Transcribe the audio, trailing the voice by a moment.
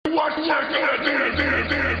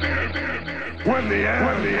When the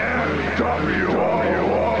NWO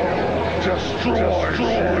destroys you.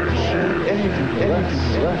 Anything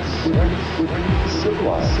less would be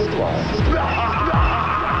civilized.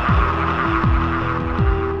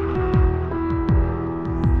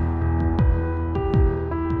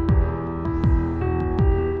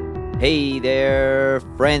 Hey there,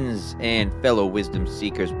 friends and fellow wisdom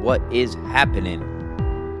seekers. What is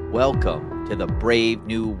happening? Welcome to the Brave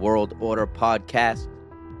New World Order podcast,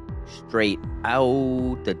 straight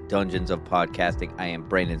out the dungeons of podcasting. I am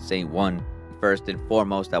Brandon St. One. First and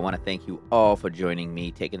foremost, I want to thank you all for joining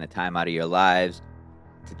me, taking the time out of your lives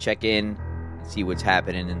to check in and see what's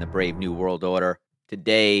happening in the Brave New World Order.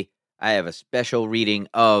 Today, I have a special reading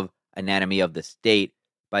of Anatomy of the State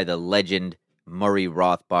by the legend Murray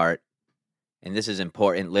Rothbard. And this is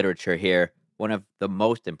important literature here. One of the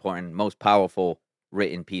most important, most powerful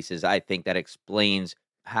written pieces, I think, that explains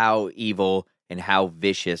how evil and how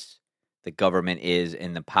vicious the government is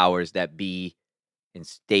and the powers that be and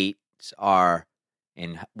states are,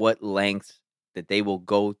 and what lengths that they will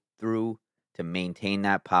go through to maintain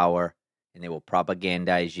that power, and they will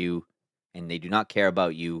propagandize you, and they do not care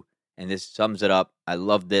about you. And this sums it up. I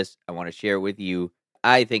love this. I want to share it with you.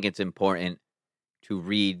 I think it's important to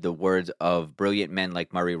read the words of brilliant men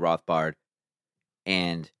like Murray Rothbard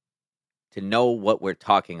and to know what we're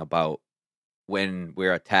talking about when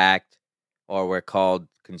we're attacked or we're called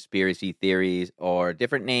conspiracy theories or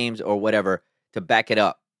different names or whatever, to back it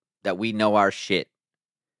up, that we know our shit,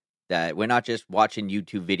 that we're not just watching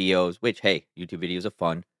YouTube videos, which, hey, YouTube videos are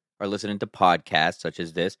fun, or listening to podcasts such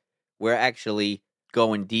as this. We're actually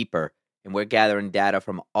going deeper, and we're gathering data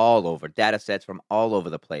from all over, data sets from all over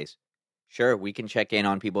the place. Sure, we can check in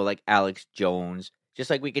on people like Alex Jones, just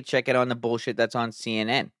like we could check in on the bullshit that's on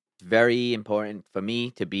CNN. It's very important for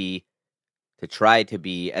me to try to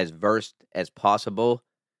be as versed as possible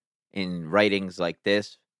in writings like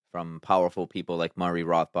this from powerful people like Murray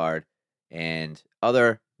Rothbard and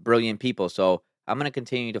other brilliant people. So I'm going to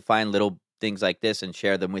continue to find little things like this and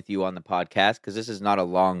share them with you on the podcast, because this is not a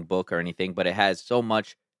long book or anything, but it has so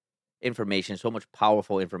much information, so much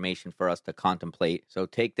powerful information for us to contemplate. So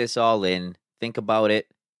take this all in, think about it,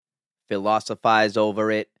 philosophize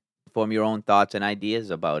over it, form your own thoughts and ideas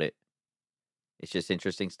about it. It's just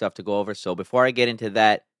interesting stuff to go over. So before I get into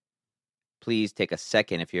that, please take a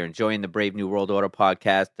second, if you're enjoying the Brave New World Order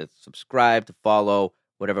podcast, to subscribe, to follow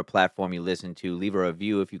whatever platform you listen to. Leave a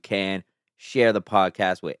review if you can. Share the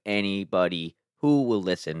podcast with anybody who will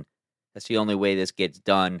listen. That's the only way this gets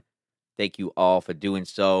done. Thank you all for doing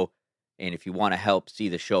so. And if you want to help see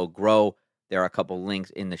the show grow, there are a couple links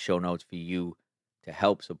in the show notes for you to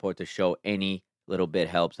help support the show. Any little bit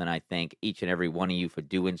helps, and I thank each and every one of you for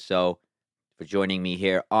doing so, for joining me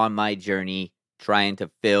here on my journey, trying to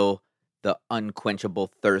fill the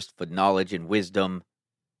unquenchable thirst for knowledge and wisdom.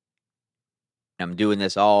 I'm doing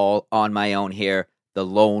this all on my own here, the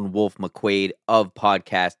lone wolf McQuaid of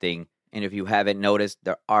podcasting. And if you haven't noticed,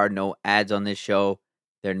 there are no ads on this show.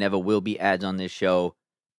 There never will be ads on this show.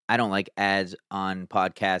 I don't like ads on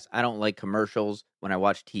podcasts. I don't like commercials when I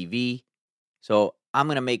watch TV. So I'm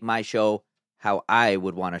going to make my show how I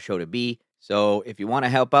would want a show to be. So if you want to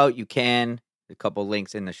help out, you can. A couple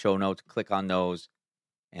links in the show notes. Click on those.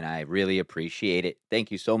 And I really appreciate it. Thank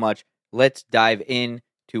you so much. Let's dive in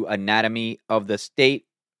to Anatomy of the State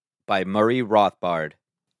by Murray Rothbard.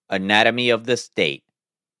 Anatomy of the State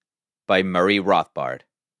by Murray Rothbard.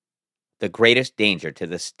 The greatest danger to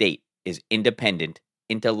the state is independent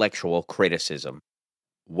intellectual criticism.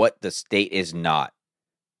 What the state is not.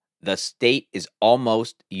 The state is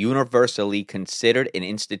almost universally considered an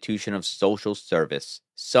institution of social service.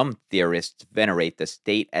 Some theorists venerate the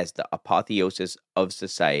state as the apotheosis of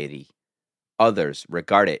society. Others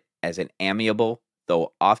regard it as an amiable,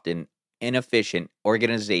 though often inefficient,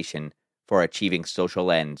 organization for achieving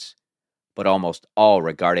social ends. But almost all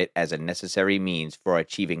regard it as a necessary means for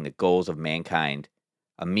achieving the goals of mankind,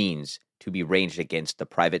 a means to be ranged against the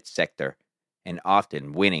private sector, and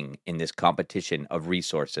often winning in this competition of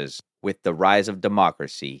resources. With the rise of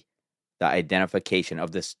democracy, the identification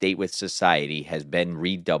of the state with society has been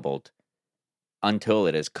redoubled, until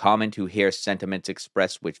it is common to hear sentiments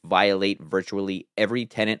expressed which violate virtually every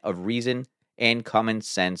tenet of reason and common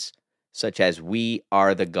sense, such as "we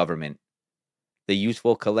are the government." The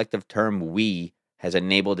useful collective term "we" has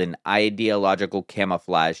enabled an ideological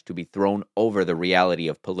camouflage to be thrown over the reality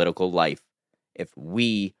of political life. If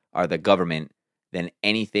we are the government, then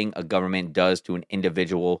anything a government does to an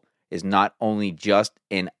individual is not only just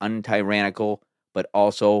and untyrannical, but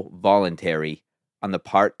also voluntary on the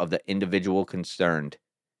part of the individual concerned.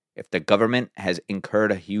 If the government has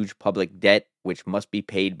incurred a huge public debt which must be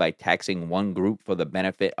paid by taxing one group for the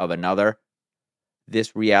benefit of another,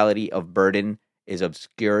 this reality of burden is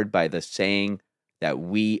obscured by the saying that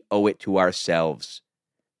we owe it to ourselves.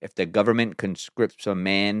 If the government conscripts a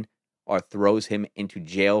man or throws him into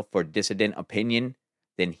jail for dissident opinion,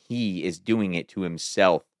 then he is doing it to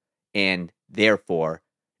himself, and, therefore,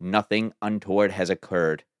 nothing untoward has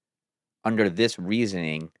occurred. Under this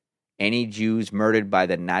reasoning, any Jews murdered by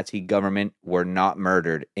the Nazi government were not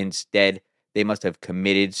murdered. Instead, they must have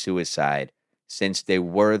committed suicide, since they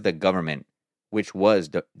were the government, which was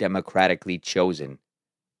democratically chosen.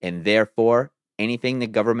 And therefore, anything the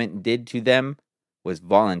government did to them was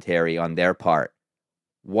voluntary on their part.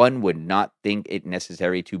 One would not think it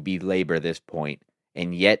necessary to belabor this point,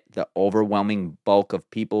 and yet the overwhelming bulk of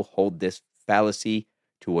people hold this fallacy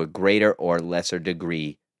to a greater or lesser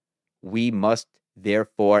degree. We must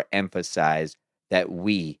therefore emphasize that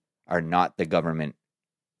we are not the government.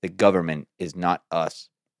 The government is not us.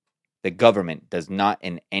 The government does not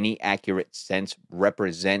in any accurate sense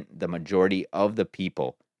represent the majority of the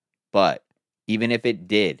people. But even if it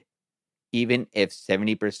did, even if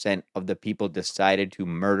 70% of the people decided to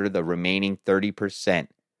murder the remaining 30%,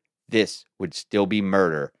 this would still be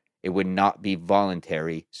murder. It would not be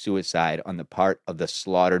voluntary suicide on the part of the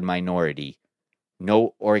slaughtered minority.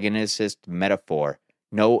 No organicist metaphor,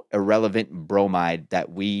 no irrelevant bromide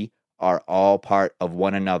that we are all part of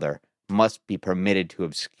one another must be permitted to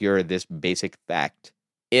obscure this basic fact.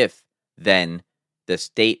 If, then, the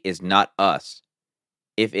state is not us,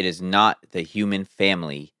 if it is not the human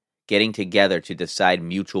family getting together to decide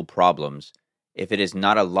mutual problems, if it is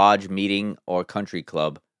not a lodge meeting or country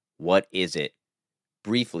club, what is it?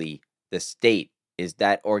 Briefly, the state is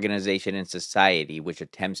that organization in society which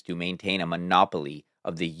attempts to maintain a monopoly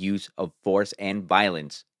of the use of force and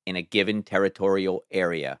violence in a given territorial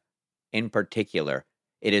area. In particular,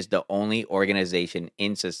 it is the only organization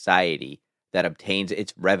in society that obtains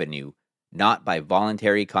its revenue not by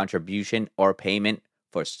voluntary contribution or payment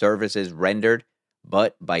for services rendered,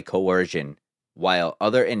 but by coercion, while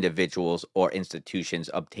other individuals or institutions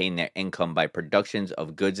obtain their income by productions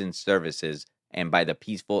of goods and services and by the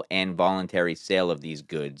peaceful and voluntary sale of these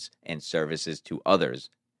goods and services to others.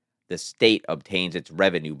 The state obtains its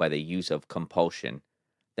revenue by the use of compulsion,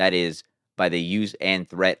 that is, by the use and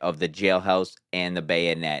threat of the jailhouse and the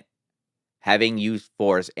bayonet. Having used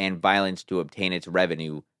force and violence to obtain its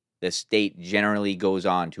revenue, the state generally goes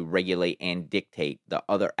on to regulate and dictate the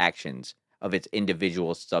other actions of its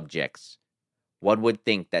individual subjects. One would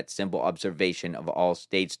think that simple observation of all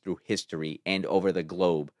states through history and over the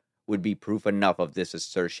globe would be proof enough of this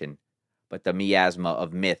assertion, but the miasma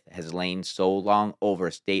of myth has lain so long over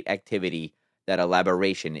state activity that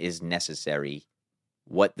elaboration is necessary.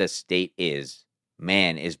 What the state is,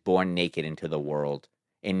 man is born naked into the world,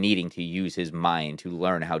 and needing to use his mind to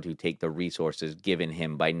learn how to take the resources given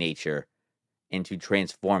him by nature, and to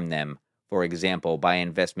transform them, for example, by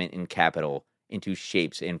investment in capital, into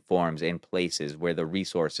shapes and forms and places where the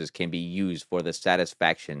resources can be used for the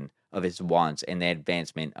satisfaction of his wants and the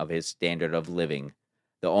advancement of his standard of living.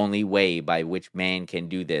 The only way by which man can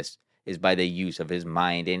do this is by the use of his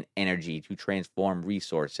mind and energy to transform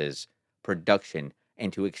resources, production,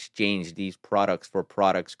 and to exchange these products for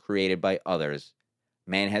products created by others.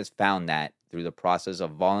 Man has found that, through the process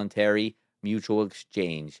of voluntary mutual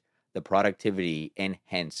exchange, the productivity and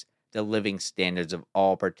hence the living standards of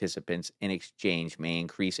all participants in exchange may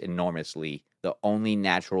increase enormously. The only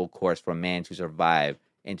natural course for man to survive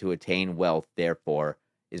and to attain wealth, therefore,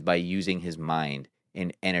 is by using his mind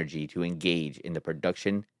and energy to engage in the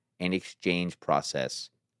production and exchange process.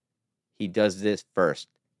 He does this first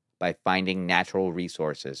by finding natural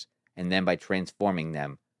resources, and then by transforming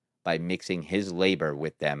them, by mixing his labor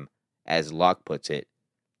with them, as Locke puts it,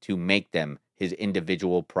 to make them his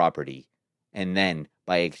individual property, and then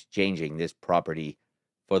by exchanging this property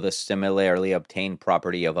for the similarly obtained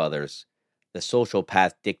property of others. The social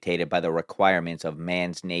path dictated by the requirements of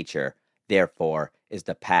man's nature, therefore, is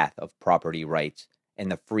the path of property rights,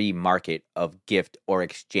 and the free market of gift or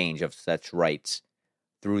exchange of such rights.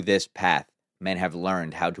 Through this path, men have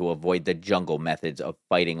learned how to avoid the jungle methods of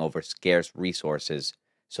fighting over scarce resources,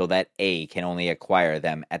 so that A can only acquire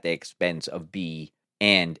them at the expense of B,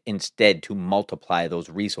 and instead to multiply those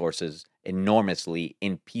resources enormously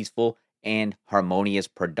in peaceful and harmonious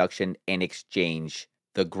production and exchange.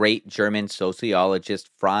 The great German sociologist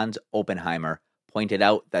Franz Oppenheimer pointed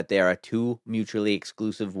out that there are two mutually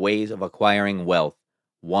exclusive ways of acquiring wealth.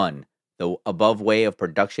 One, the above way of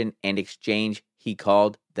production and exchange he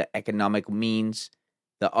called the economic means.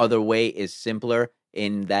 The other way is simpler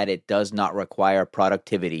in that it does not require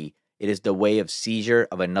productivity. It is the way of seizure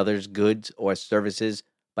of another's goods or services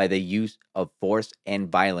by the use of force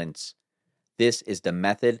and violence. This is the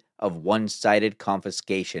method of one-sided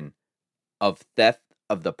confiscation, of theft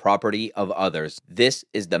of the property of others. This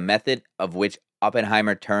is the method of which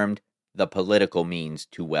Oppenheimer termed the political means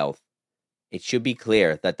to wealth. It should be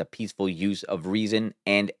clear that the peaceful use of reason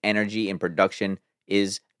and energy in production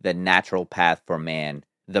is the natural path for man,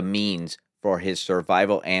 the means for his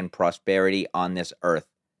survival and prosperity on this earth.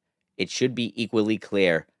 It should be equally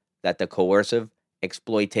clear that the coercive,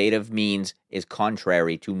 exploitative means is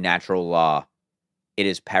contrary to natural law. It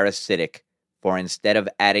is parasitic, for instead of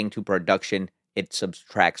adding to production, it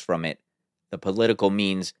subtracts from it. The political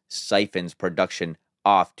means siphons production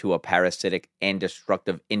off to a parasitic and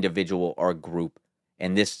destructive individual or group,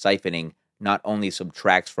 and this siphoning not only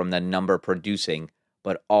subtracts from the number producing,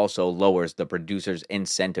 but also lowers the producer's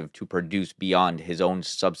incentive to produce beyond his own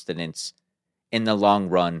subsistence. In the long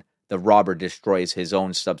run, the robber destroys his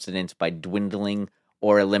own subsistence by dwindling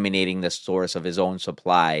or eliminating the source of his own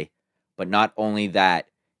supply. But not only that,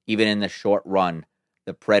 even in the short run,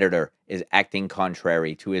 the predator is acting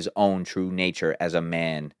contrary to his own true nature as a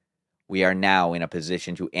man. We are now in a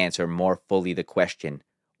position to answer more fully the question,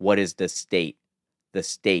 what is the state? The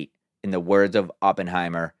state, in the words of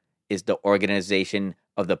Oppenheimer, is the organization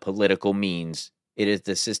of the political means. It is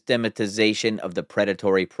the systematization of the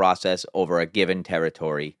predatory process over a given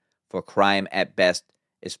territory, for crime at best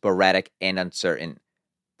is sporadic and uncertain.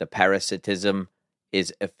 The parasitism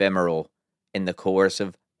is ephemeral, and the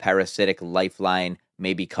coercive parasitic lifeline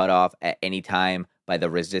may be cut off at any time by the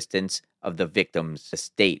resistance of the victims. The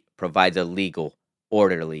state provides a legal,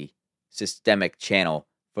 orderly, systemic channel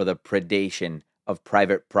for the predation of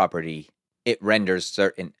private property. It renders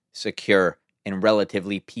certain, secure, and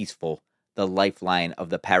relatively peaceful the lifeline of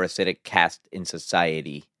the parasitic caste in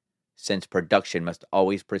society. Since production must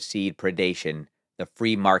always precede predation, the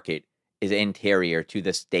free market is anterior to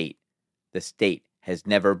the state. The state has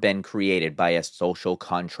never been created by a social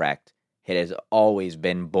contract. It has always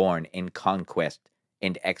been born in conquest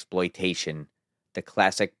and exploitation. The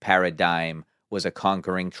classic paradigm was a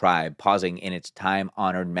conquering tribe pausing in its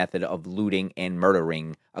time-honored method of looting and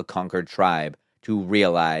murdering a conquered tribe to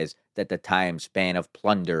realize that the time span of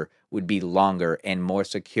plunder would be longer and more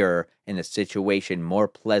secure and the situation more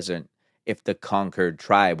pleasant if the conquered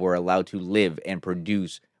tribe were allowed to live and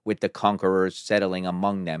produce, with the conquerors settling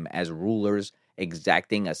among them as rulers,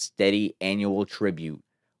 exacting a steady annual tribute.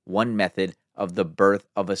 One method of the birth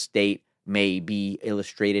of a state may be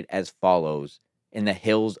illustrated as follows. In the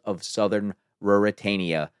hills of southern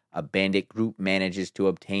Ruritania, a bandit group manages to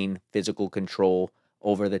obtain physical control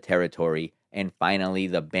over the territory, and finally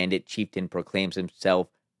the bandit chieftain proclaims himself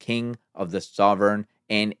king of the sovereign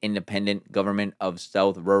and independent government of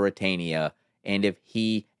South Ruritania, and if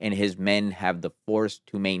he and his men have the force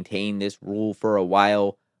to maintain this rule for a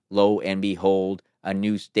while, lo and behold, a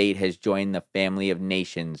new state has joined the family of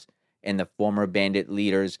nations, and the former bandit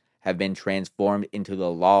leaders have been transformed into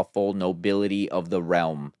the lawful nobility of the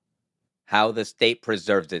realm. How the state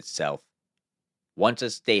preserves itself. Once a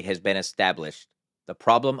state has been established, the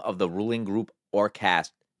problem of the ruling group or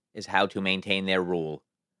caste is how to maintain their rule.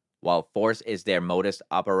 While force is their modus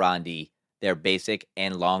operandi, their basic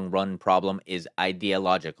and long-run problem is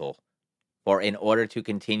ideological. For in order to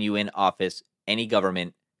continue in office, any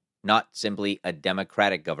government, not simply a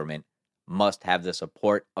democratic government, must have the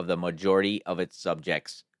support of the majority of its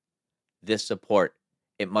subjects. This support,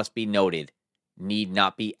 it must be noted, need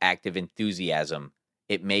not be active enthusiasm.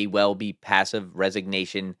 It may well be passive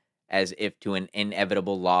resignation as if to an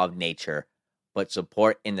inevitable law of nature, but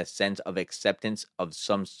support in the sense of acceptance of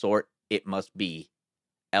some sort it must be.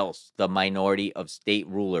 Else the minority of state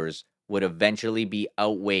rulers would eventually be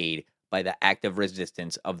outweighed by the active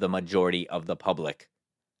resistance of the majority of the public.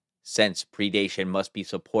 Since predation must be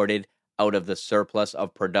supported out of the surplus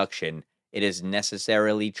of production, it is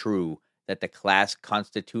necessarily true that the class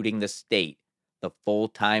constituting the state, the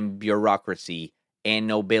full-time bureaucracy, and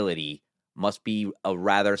nobility, must be a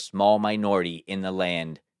rather small minority in the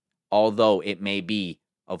land, although it may be,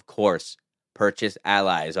 of course, purchase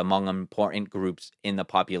allies among important groups in the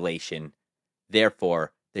population.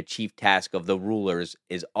 Therefore, the chief task of the rulers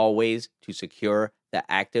is always to secure the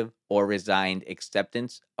active or resigned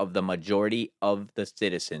acceptance of the majority of the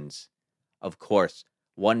citizens. Of course,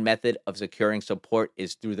 one method of securing support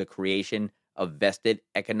is through the creation of vested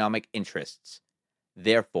economic interests.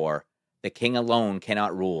 Therefore, the king alone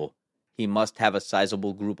cannot rule. He must have a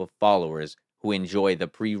sizable group of followers who enjoy the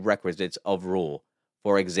prerequisites of rule.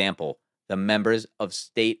 For example, the members of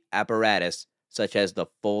state apparatus, such as the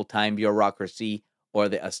full-time bureaucracy or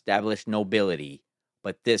the established nobility,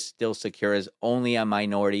 but this still secures only a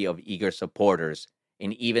minority of eager supporters,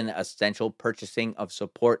 and even the essential purchasing of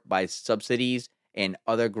support by subsidies and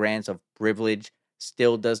other grants of privilege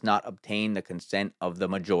still does not obtain the consent of the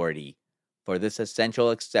majority. For this essential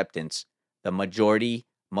acceptance, the majority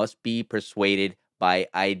must be persuaded by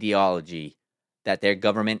ideology that their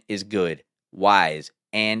government is good, wise,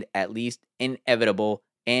 and at least inevitable,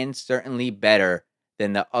 and certainly better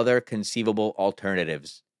than the other conceivable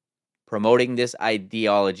alternatives. Promoting this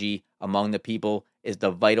ideology among the people is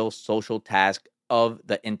the vital social task of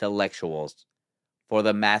the intellectuals. For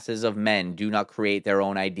the masses of men do not create their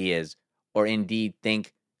own ideas, or indeed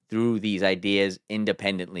think through these ideas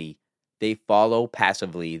independently. They follow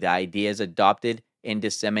passively the ideas adopted and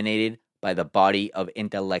disseminated by the body of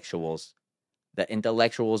intellectuals. The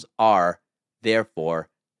intellectuals are, therefore,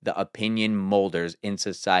 the opinion molders in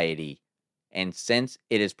society. And since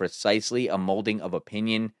it is precisely a molding of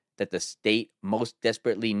opinion that the state most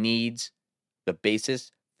desperately needs, the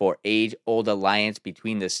basis for age-old alliance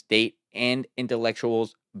between the state and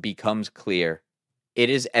intellectuals becomes clear. It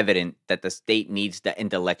is evident that the state needs the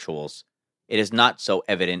intellectuals. It is not so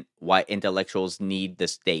evident why intellectuals need the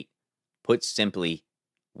state. Put simply,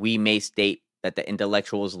 we may state that the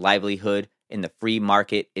intellectual's livelihood in the free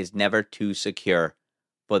market is never too secure,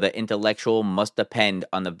 for the intellectual must depend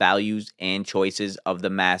on the values and choices of the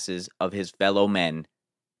masses of his fellow men.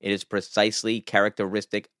 It is precisely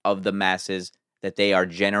characteristic of the masses that they are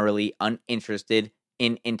generally uninterested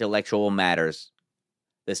in intellectual matters.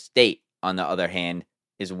 The state, on the other hand,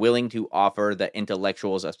 is willing to offer the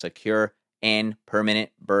intellectuals a secure and permanent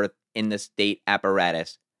berth in the state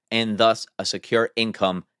apparatus, and thus a secure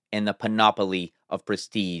income and the panoply of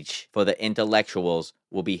prestige, for the intellectuals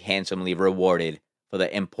will be handsomely rewarded for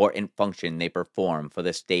the important function they perform for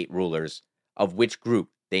the state rulers, of which group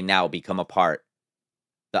they now become a part.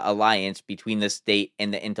 The alliance between the state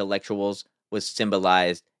and the intellectuals was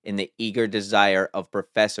symbolized in the eager desire of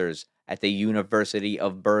professors at the University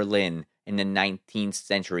of Berlin in the 19th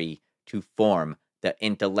century to form the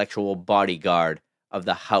intellectual bodyguard of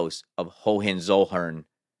the House of Hohenzollern.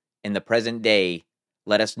 In the present day,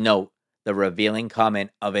 let us note the revealing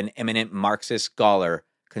comment of an eminent Marxist scholar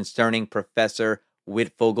concerning Professor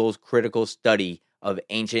Wittfogel's critical study of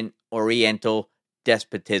ancient Oriental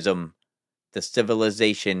despotism. The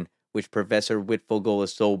civilization which Professor Wittfogel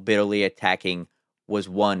is so bitterly attacking was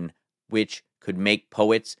one which could make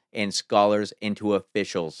poets and scholars into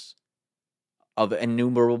officials. Of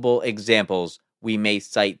innumerable examples, we may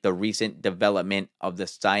cite the recent development of the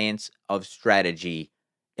science of strategy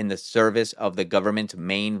in the service of the government's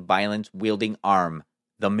main violence-wielding arm,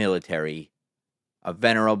 the military. A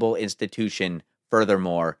venerable institution,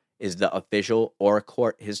 furthermore, is the official or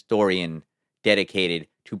court historian, dedicated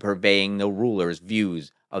to purveying the rulers'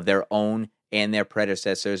 views of their own and their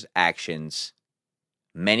predecessors' actions.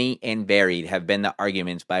 Many and varied have been the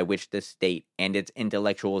arguments by which the state and its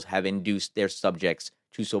intellectuals have induced their subjects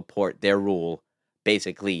to support their rule.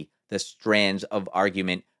 Basically, the strands of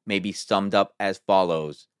argument may be summed up as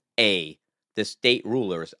follows. A. The state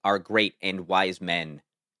rulers are great and wise men.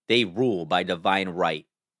 They rule by divine right.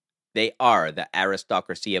 They are the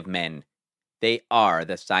aristocracy of men. They are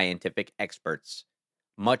the scientific experts,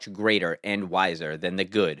 much greater and wiser than the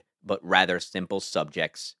good, but rather simple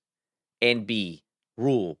subjects. And B.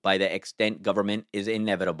 Rule by the extent government is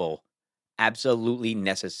inevitable, absolutely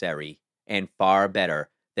necessary, and far better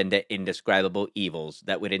than the indescribable evils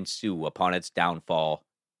that would ensue upon its downfall.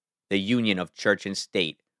 The union of church and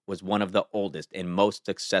state was one of the oldest and most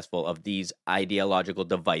successful of these ideological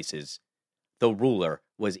devices. The ruler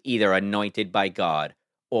was either anointed by God,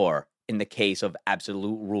 or, in the case of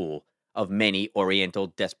absolute rule of many Oriental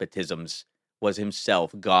despotisms, was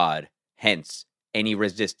himself God. Hence, any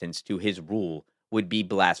resistance to his rule would be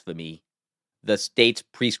blasphemy. The state's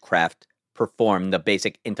priestcraft performed the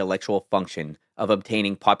basic intellectual function of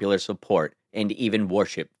obtaining popular support and even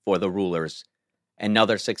worship for the rulers.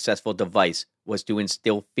 Another successful device was to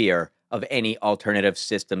instill fear of any alternative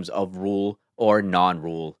systems of rule or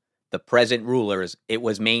non-rule. The present rulers, it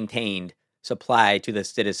was maintained, supply to the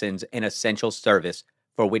citizens an essential service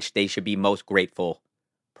for which they should be most grateful: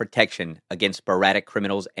 protection against sporadic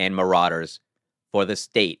criminals and marauders. For the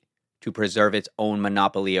state, to preserve its own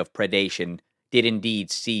monopoly of predation, did indeed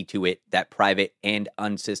see to it that private and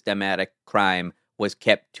unsystematic crime was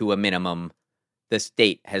kept to a minimum. The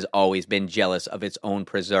state has always been jealous of its own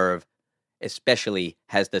preserve. Especially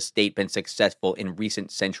has the state been successful in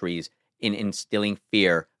recent centuries in instilling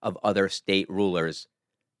fear of other state rulers.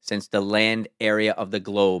 Since the land area of the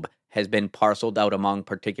globe has been parceled out among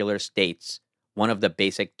particular states, one of the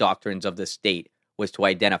basic doctrines of the state was to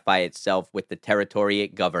identify itself with the territory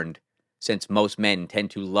it governed. Since most men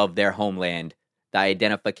tend to love their homeland, the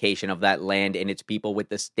identification of that land and its people with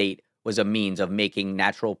the state was a means of making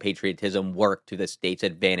natural patriotism work to the state's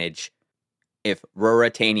advantage. If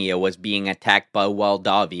Ruritania was being attacked by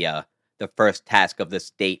Moldavia, the first task of the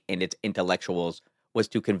state and its intellectuals was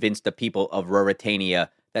to convince the people of Ruritania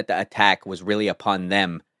that the attack was really upon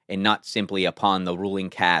them and not simply upon the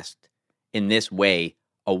ruling caste. In this way,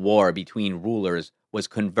 a war between rulers was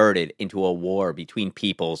converted into a war between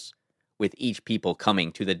peoples, with each people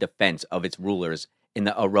coming to the defense of its rulers in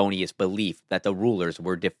the erroneous belief that the rulers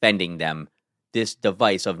were defending them. This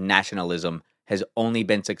device of nationalism has only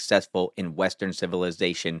been successful in Western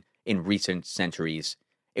civilization in recent centuries.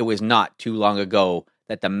 It was not too long ago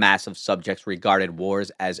that the mass of subjects regarded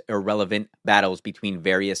wars as irrelevant battles between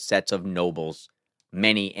various sets of nobles.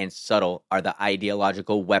 Many and subtle are the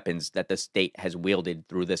ideological weapons that the state has wielded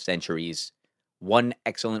through the centuries. One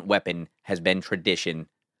excellent weapon has been tradition.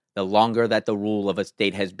 The longer that the rule of a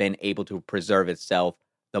state has been able to preserve itself,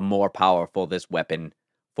 the more powerful this weapon.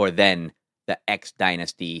 For then, the X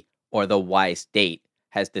dynasty, or the Y state,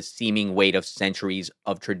 has the seeming weight of centuries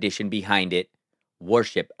of tradition behind it.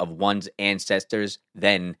 Worship of one's ancestors,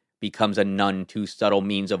 then, becomes a none too subtle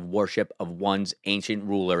means of worship of one's ancient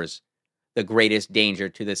rulers. The greatest danger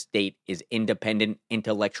to the state is independent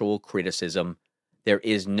intellectual criticism. There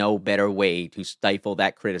is no better way to stifle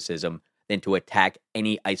that criticism than to attack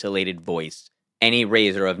any isolated voice, any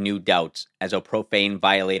raiser of new doubts, as a profane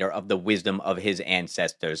violator of the wisdom of his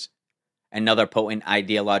ancestors. Another potent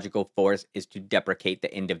ideological force is to deprecate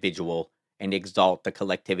the individual and exalt the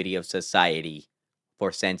collectivity of society.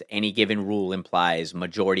 For since any given rule implies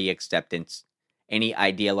majority acceptance, any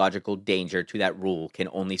ideological danger to that rule can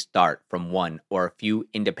only start from one or a few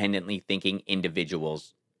independently thinking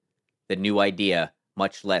individuals. The new idea,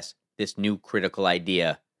 much less this new critical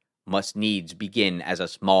idea, must needs begin as a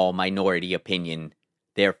small minority opinion.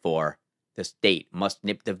 Therefore, the state must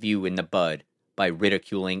nip the view in the bud by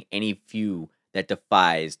ridiculing any few that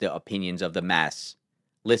defies the opinions of the mass.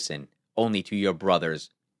 Listen only to your brothers,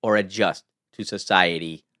 or adjust to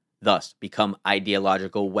society, thus become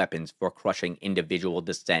ideological weapons for crushing individual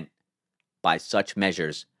dissent. By such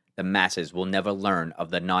measures, the masses will never learn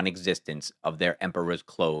of the non-existence of their emperor's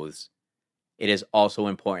clothes. It is also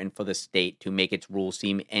important for the state to make its rule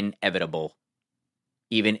seem inevitable.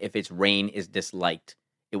 Even if its reign is disliked,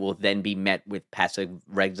 it will then be met with passive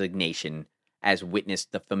resignation, as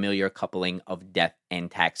witnessed the familiar coupling of death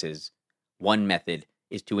and taxes. One method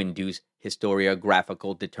is to induce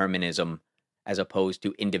historiographical determinism, as opposed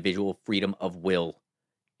to individual freedom of will.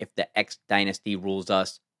 If the X dynasty rules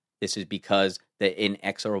us, this is because the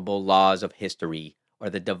inexorable laws of history,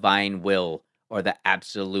 or the divine will, or the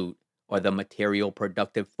absolute, or the material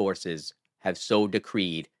productive forces have so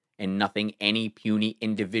decreed, and nothing any puny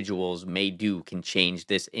individuals may do can change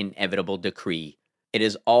this inevitable decree. It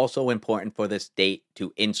is also important for the state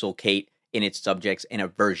to inculcate in its subjects an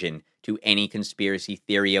aversion to any conspiracy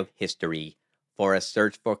theory of history, for a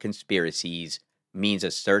search for conspiracies means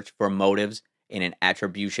a search for motives and an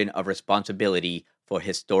attribution of responsibility for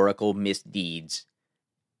historical misdeeds.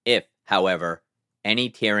 If, however, any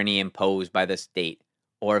tyranny imposed by the state,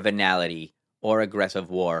 or venality, or aggressive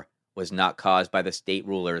war, was not caused by the state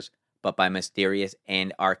rulers, but by mysterious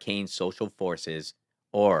and arcane social forces,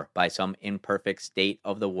 or by some imperfect state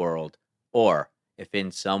of the world, or if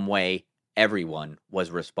in some way everyone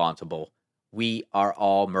was responsible. We are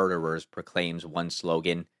all murderers, proclaims one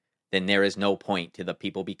slogan. Then there is no point to the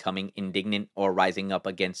people becoming indignant or rising up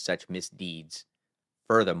against such misdeeds.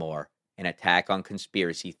 Furthermore, an attack on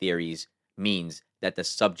conspiracy theories means that the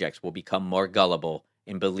subjects will become more gullible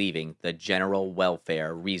in believing the general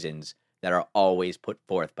welfare reasons that are always put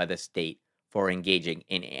forth by the state for engaging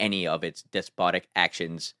in any of its despotic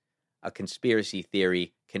actions. A conspiracy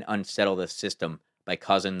theory can unsettle the system by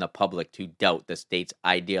causing the public to doubt the state's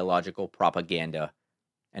ideological propaganda.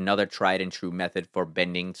 Another tried and true method for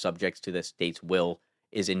bending subjects to the state's will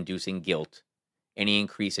is inducing guilt. Any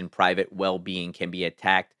increase in private well-being can be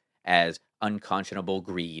attacked as unconscionable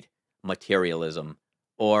greed, materialism,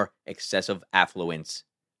 or excessive affluence.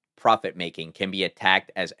 Profit-making can be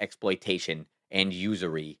attacked as exploitation and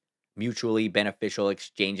usury, mutually beneficial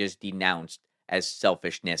exchanges denounced as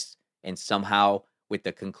selfishness, and somehow with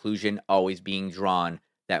the conclusion always being drawn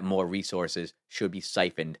that more resources should be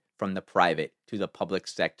siphoned from the private to the public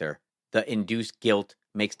sector. The induced guilt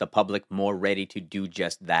makes the public more ready to do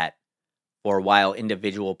just that. For while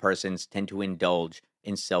individual persons tend to indulge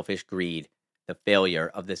in selfish greed, the failure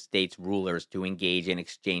of the state's rulers to engage in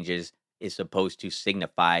exchanges is supposed to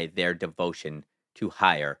signify their devotion to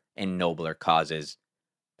higher and nobler causes,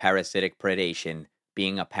 parasitic predation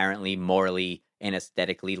being apparently morally and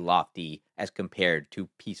aesthetically lofty as compared to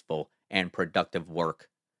peaceful and productive work.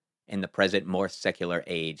 In the present more secular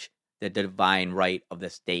age, the divine right of the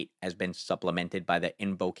state has been supplemented by the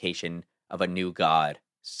invocation of a new god,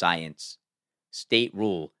 science. State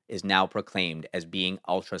rule is now proclaimed as being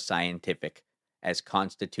ultra-scientific, as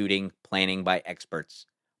constituting planning by experts.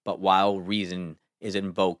 But while reason is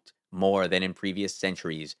invoked more than in previous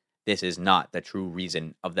centuries, this is not the true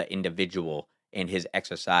reason of the individual and his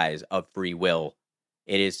exercise of free will.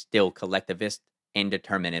 It is still collectivist and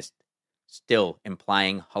determinist, still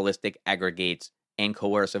implying holistic aggregates and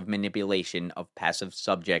coercive manipulation of passive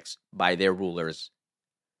subjects by their rulers.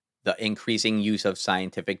 The increasing use of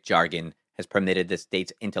scientific jargon has permitted the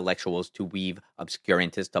state's intellectuals to weave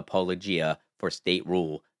obscurantist apologia for state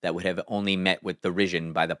rule that would have only met with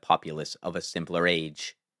derision by the populace of a simpler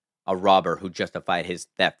age. A robber who justified his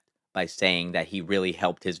theft by saying that he really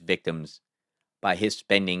helped his victims, by his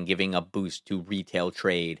spending giving a boost to retail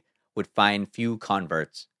trade, would find few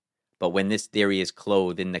converts. But when this theory is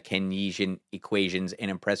clothed in the Keynesian equations and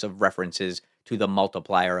impressive references to the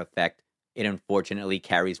multiplier effect, it unfortunately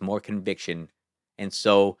carries more conviction, and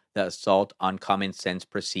so the assault on common sense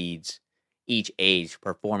proceeds, each age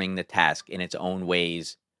performing the task in its own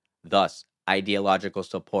ways. Thus, ideological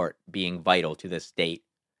support being vital to the state,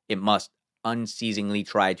 it must unceasingly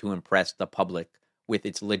try to impress the public with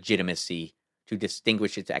its legitimacy, to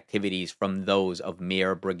distinguish its activities from those of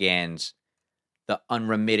mere brigands. The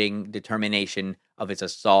unremitting determination of its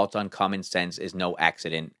assault on common sense is no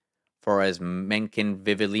accident, for as Mencken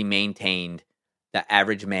vividly maintained, the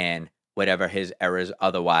average man, whatever his errors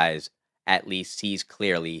otherwise, at least sees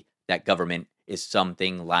clearly that government is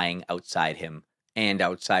something lying outside him, and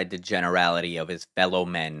outside the generality of his fellow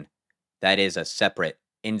men, that is a separate,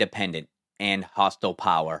 independent, and hostile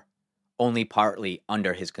power, only partly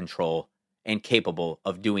under his control, and capable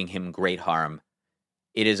of doing him great harm.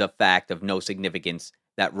 It is a fact of no significance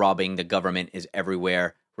that robbing the government is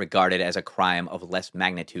everywhere regarded as a crime of less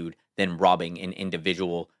magnitude than robbing an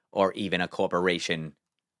individual or even a corporation.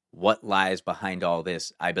 What lies behind all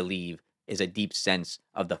this, I believe, is a deep sense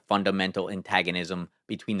of the fundamental antagonism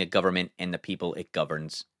between the government and the people it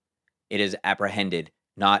governs. It is apprehended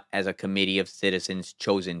not as a committee of citizens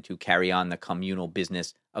chosen to carry on the communal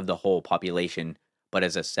business of the whole population, but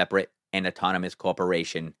as a separate and autonomous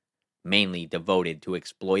corporation, mainly devoted to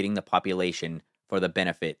exploiting the population for the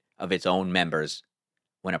benefit of its own members.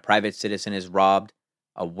 When a private citizen is robbed,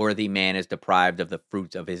 a worthy man is deprived of the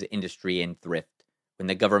fruits of his industry and thrift. When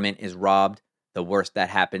the government is robbed, the worst that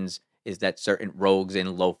happens is that certain rogues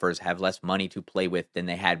and loafers have less money to play with than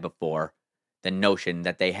they had before. The notion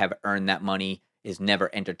that they have earned that money is never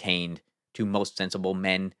entertained. To most sensible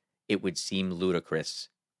men, it would seem ludicrous.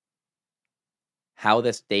 How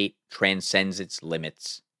the state transcends its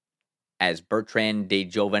limits. As Bertrand de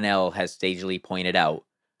Jouvenel has sagely pointed out,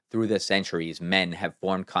 through the centuries, men have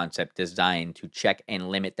formed concepts designed to check and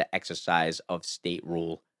limit the exercise of state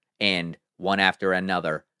rule, and, one after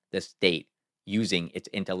another, the state, using its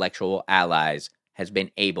intellectual allies, has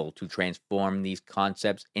been able to transform these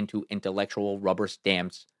concepts into intellectual rubber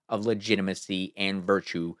stamps of legitimacy and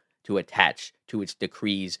virtue to attach to its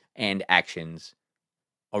decrees and actions.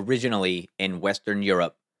 Originally, in Western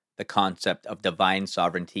Europe, the concept of divine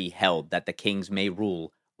sovereignty held that the kings may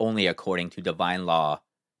rule only according to divine law.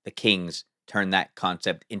 The kings turned that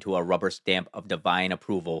concept into a rubber stamp of divine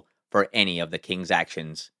approval for any of the king's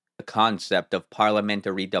actions. The concept of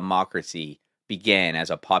parliamentary democracy began as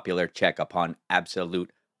a popular check upon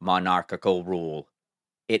absolute monarchical rule.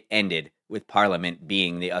 It ended with Parliament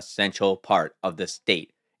being the essential part of the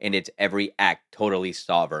state and its every act totally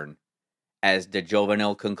sovereign. As de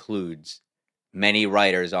Jouvenel concludes, many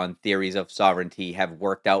writers on theories of sovereignty have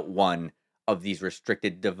worked out one of these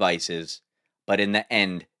restricted devices, but in the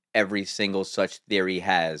end, every single such theory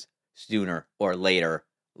has, sooner or later,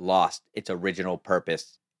 lost its original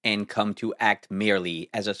purpose and come to act merely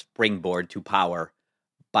as a springboard to power,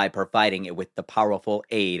 by providing it with the powerful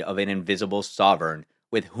aid of an invisible sovereign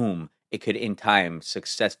with whom it could in time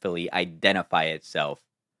successfully identify itself.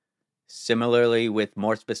 Similarly, with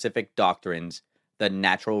more specific doctrines, the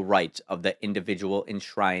natural rights of the individual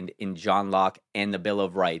enshrined in John Locke and the Bill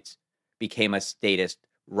of Rights became a statist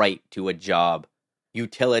right to a job.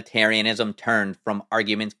 Utilitarianism turned from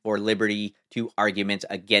arguments for liberty to arguments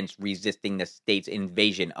against resisting the state's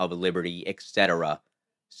invasion of liberty, etc.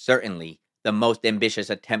 Certainly, the most ambitious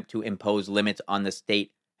attempt to impose limits on the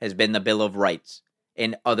state has been the Bill of Rights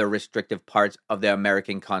and other restrictive parts of the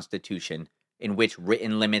American Constitution, in which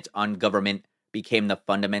written limits on government became the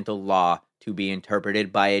fundamental law to be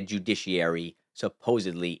interpreted by a judiciary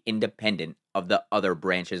supposedly independent of the other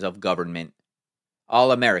branches of government.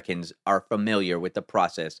 All Americans are familiar with the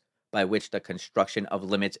process by which the construction of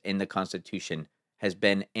limits in the Constitution has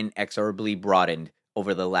been inexorably broadened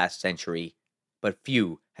over the last century, but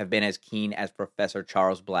few have been as keen as Professor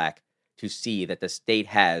Charles Black to see that the state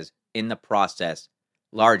has, in the process,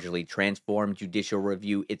 largely transformed judicial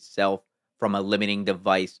review itself from a limiting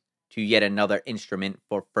device to yet another instrument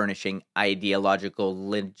for furnishing ideological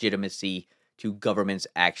legitimacy to government's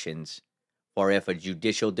actions. For if a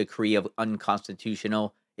judicial decree of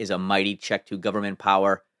unconstitutional is a mighty check to government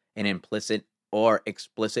power, an implicit or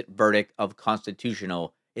explicit verdict of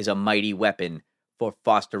constitutional is a mighty weapon for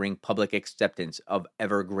fostering public acceptance of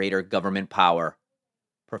ever greater government power.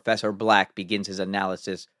 Professor Black begins his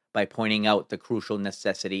analysis by pointing out the crucial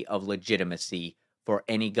necessity of legitimacy for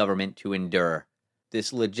any government to endure.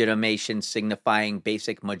 This legitimation signifying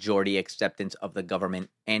basic majority acceptance of the government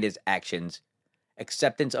and its actions.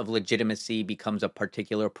 Acceptance of legitimacy becomes a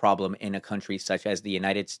particular problem in a country such as the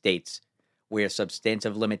United States, where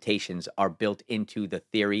substantive limitations are built into the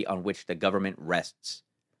theory on which the government rests.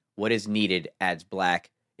 What is needed, adds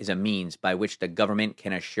Black, is a means by which the government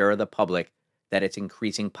can assure the public that its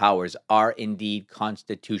increasing powers are indeed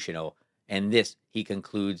constitutional, and this, he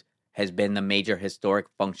concludes, has been the major historic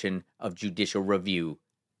function of judicial review.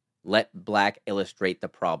 Let Black illustrate the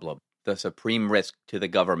problem. The supreme risk to the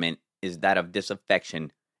government is that of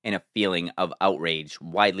disaffection and a feeling of outrage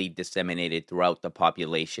widely disseminated throughout the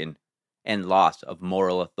population, and loss of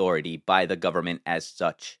moral authority by the government as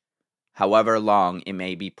such. However long it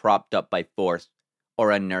may be propped up by force,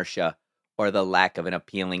 or inertia, or the lack of an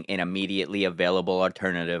appealing and immediately available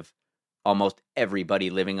alternative, almost everybody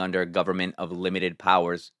living under a government of limited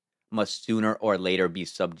powers must sooner or later be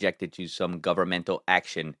subjected to some governmental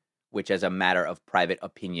action, which as a matter of private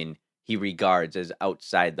opinion he regards as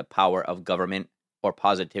outside the power of government or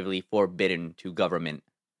positively forbidden to government.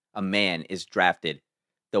 A man is drafted,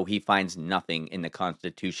 though he finds nothing in the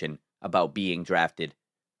Constitution about being drafted.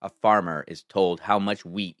 A farmer is told how much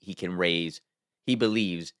wheat he can raise. He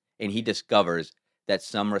believes, and he discovers that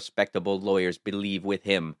some respectable lawyers believe with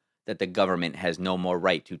him that the government has no more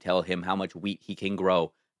right to tell him how much wheat he can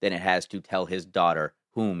grow than it has to tell his daughter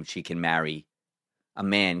whom she can marry. A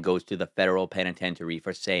man goes to the federal penitentiary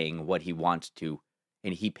for saying what he wants to,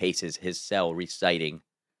 and he paces his cell reciting,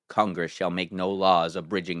 "Congress shall make no laws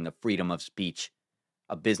abridging the freedom of speech."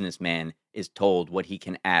 A businessman is told what he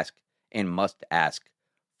can ask and must ask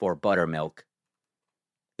for buttermilk.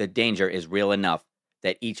 The danger is real enough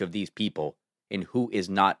that each of these people, and who is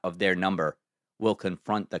not of their number, will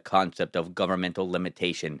confront the concept of governmental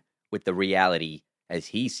limitation with the reality, as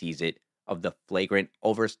he sees it, of the flagrant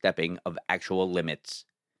overstepping of actual limits,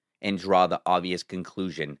 and draw the obvious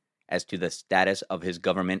conclusion as to the status of his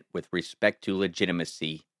government with respect to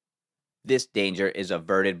legitimacy. This danger is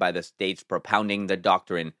averted by the states propounding the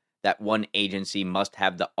doctrine that one agency must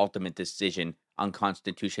have the ultimate decision on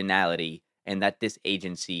constitutionality, and that this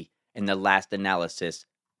agency, in the last analysis,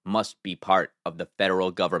 must be part of the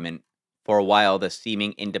federal government. For a while, the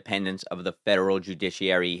seeming independence of the federal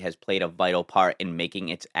judiciary has played a vital part in making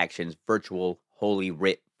its actions virtual holy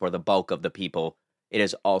writ for the bulk of the people. It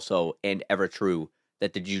is also, and ever true,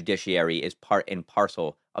 that the judiciary is part and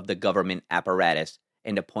parcel of the government apparatus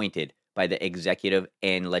and appointed by the executive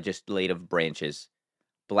and legislative branches.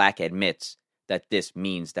 Black admits that this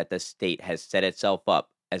means that the state has set itself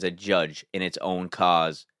up as a judge in its own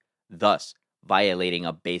cause, thus violating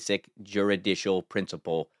a basic juridical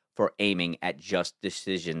principle for aiming at just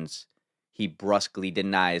decisions. He brusquely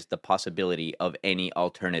denies the possibility of any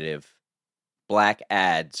alternative. Black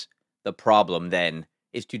adds, the problem, then,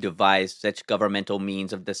 is to devise such governmental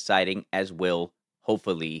means of deciding as will,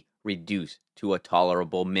 hopefully, reduce to a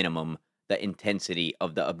tolerable minimum the intensity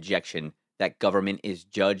of the objection that government is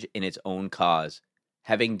judge in its own cause.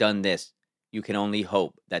 Having done this, you can only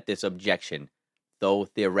hope that this objection, though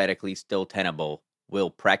theoretically still tenable, will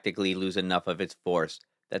practically lose enough of its force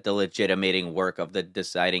that the legitimating work of the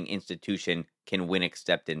deciding institution can win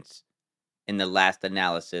acceptance. In the last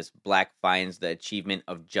analysis, Black finds the achievement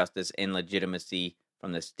of justice and legitimacy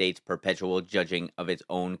from the state's perpetual judging of its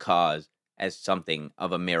own cause as something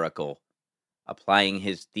of a miracle. Applying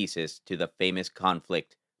his thesis to the famous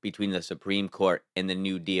conflict between the Supreme Court and the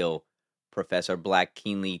New Deal, Professor Black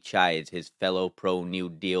keenly chides his fellow pro-New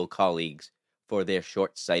Deal colleagues for their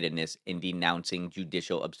short-sightedness in denouncing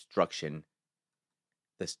judicial obstruction.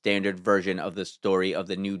 The standard version of the story of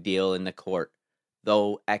the New Deal in the court,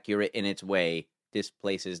 though accurate in its way,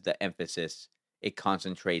 displaces the emphasis. It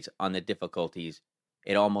concentrates on the difficulties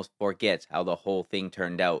It almost forgets how the whole thing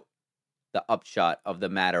turned out. The upshot of the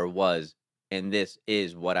matter was, and this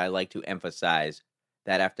is what I like to emphasize,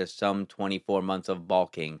 that after some 24 months of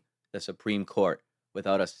balking, the Supreme Court,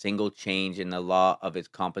 without a single change in the law of its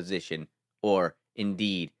composition, or,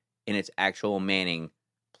 indeed, in its actual manning,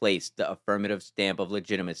 placed the affirmative stamp of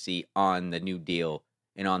legitimacy on the New Deal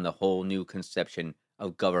and on the whole new conception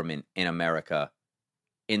of government in America.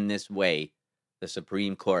 In this way, the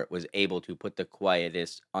Supreme Court was able to put the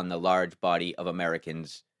quietus on the large body of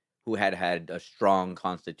Americans who had had a strong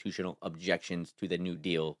constitutional objections to the New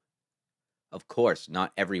Deal. Of course,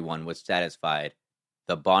 not everyone was satisfied.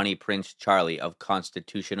 The Bonnie Prince Charlie of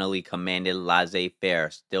constitutionally commanded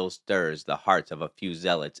laissez-faire still stirs the hearts of a few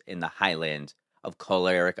zealots in the highlands of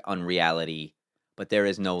choleric unreality, but there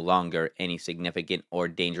is no longer any significant or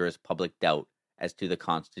dangerous public doubt as to the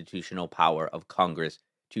constitutional power of Congress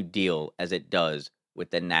to deal as it does with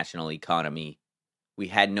the national economy. We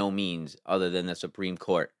had no means, other than the Supreme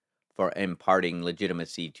Court, for imparting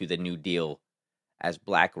legitimacy to the New Deal, as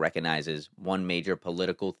Black recognizes, one major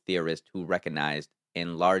political theorist who recognized,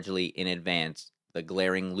 and largely in advance, the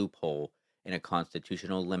glaring loophole in a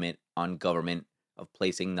constitutional limit on government of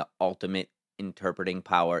placing the ultimate interpreting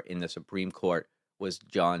power in the Supreme Court was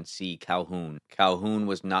John C. Calhoun. Calhoun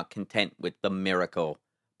was not content with the miracle,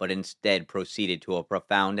 but instead proceeded to a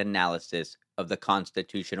profound analysis of the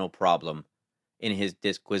constitutional problem. In his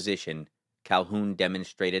disquisition, Calhoun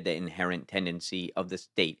demonstrated the inherent tendency of the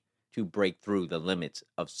state to break through the limits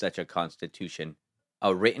of such a constitution.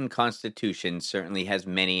 A written constitution certainly has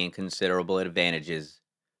many and considerable advantages,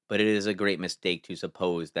 but it is a great mistake to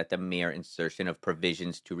suppose that the mere insertion of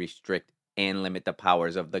provisions to restrict and limit the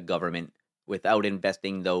powers of the government, without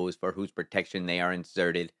investing those for whose protection they are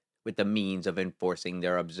inserted with the means of enforcing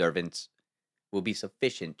their observance, will be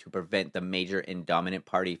sufficient to prevent the major and dominant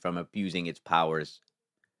party from abusing its powers.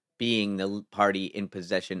 Being the party in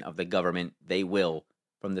possession of the government, they will,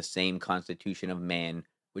 from the same constitution of man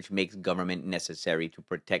which makes government necessary to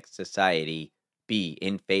protect society, be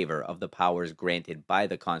in favor of the powers granted by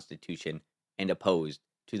the Constitution and opposed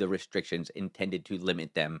to the restrictions intended to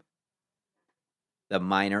limit them. The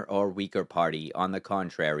minor or weaker party, on the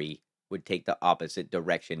contrary, would take the opposite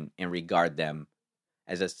direction and regard them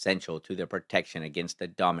as essential to their protection against the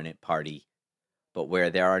dominant party. But where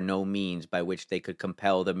there are no means by which they could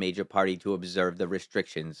compel the major party to observe the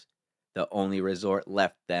restrictions, the only resort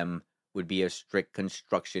left them would be a strict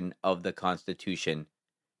construction of the Constitution.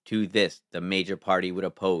 To this the major party would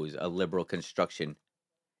oppose a liberal construction.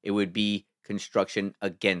 It would be construction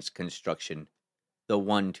against construction, the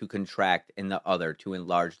one to contract and the other to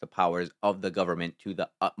enlarge the powers of the government to the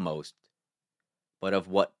utmost. But of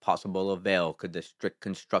what possible avail could the strict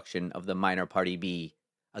construction of the minor party be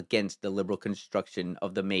against the liberal construction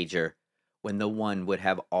of the major, when the one would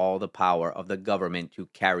have all the power of the government to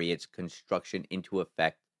carry its construction into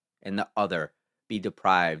effect, and the other be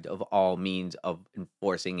deprived of all means of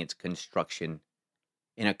enforcing its construction?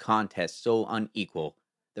 In a contest so unequal,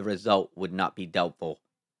 the result would not be doubtful.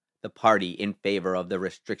 The party in favor of the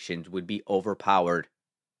restrictions would be overpowered.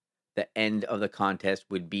 The end of the contest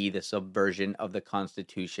would be the subversion of the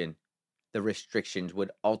Constitution. The restrictions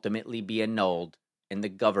would ultimately be annulled, and the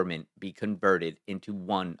government be converted into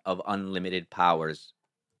one of unlimited powers.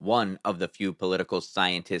 One of the few political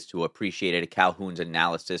scientists who appreciated Calhoun's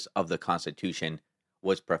analysis of the Constitution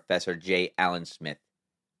was Professor J. Allen Smith.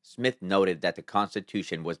 Smith noted that the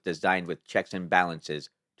Constitution was designed with checks and balances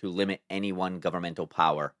to limit any one governmental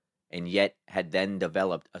power, and yet had then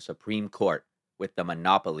developed a Supreme Court with the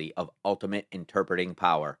monopoly of ultimate interpreting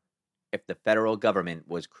power. If the federal government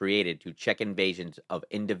was created to check invasions of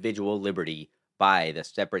individual liberty by the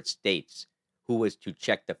separate states, who was to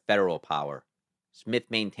check the federal power? Smith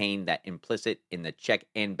maintained that implicit in the check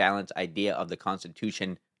and balance idea of the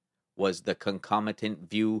Constitution was the concomitant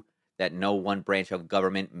view that no one branch of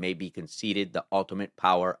government may be conceded the ultimate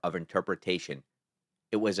power of interpretation.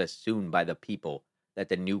 It was assumed by the people that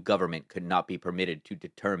the new government could not be permitted to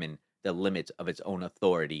determine the limits of its own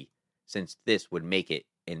authority, since this would make it,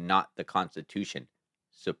 and not the Constitution,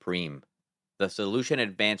 supreme. The solution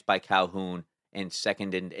advanced by Calhoun and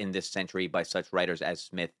seconded in this century by such writers as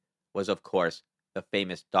Smith was, of course, the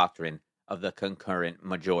famous doctrine of the concurrent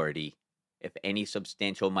majority. If any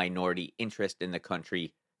substantial minority interest in the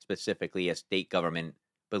country, specifically a state government,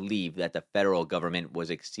 believed that the federal government was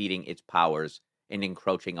exceeding its powers and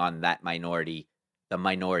encroaching on that minority, the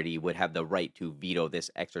minority would have the right to veto this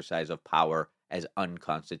exercise of power as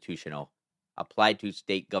unconstitutional. Applied to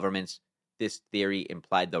state governments, this theory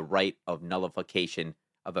implied the right of nullification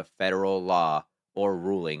of a federal law or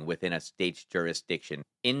ruling within a state's jurisdiction.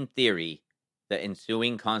 In theory, The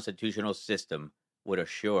ensuing constitutional system would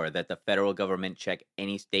assure that the federal government check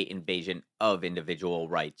any state invasion of individual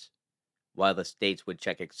rights, while the states would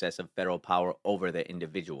check excessive federal power over the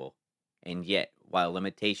individual. And yet, while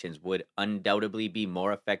limitations would undoubtedly be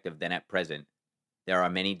more effective than at present, there are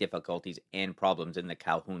many difficulties and problems in the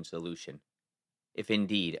Calhoun solution. If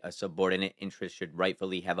indeed a subordinate interest should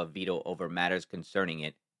rightfully have a veto over matters concerning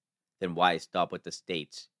it, then why stop with the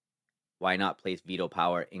states? Why not place veto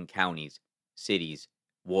power in counties, cities,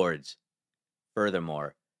 wards?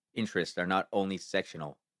 Furthermore, interests are not only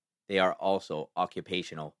sectional, they are also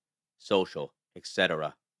occupational, social,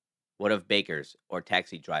 etc. What of bakers or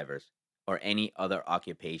taxi drivers or any other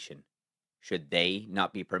occupation? Should they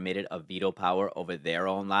not be permitted a veto power over their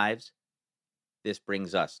own lives? This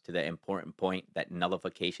brings us to the important point that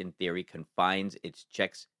nullification theory confines its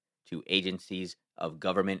checks to agencies of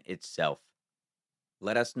government itself.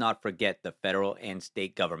 Let us not forget the federal and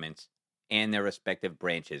state governments and their respective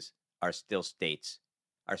branches are still states,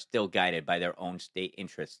 are still guided by their own state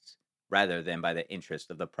interests rather than by the interests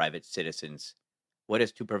of the private citizens. What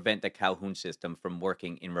is to prevent the Calhoun system from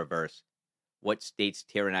working in reverse? What states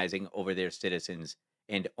tyrannizing over their citizens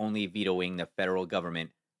and only vetoing the federal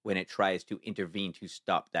government when it tries to intervene to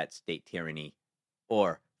stop that state tyranny?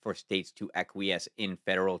 Or for states to acquiesce in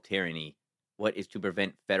federal tyranny? What is to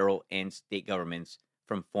prevent federal and state governments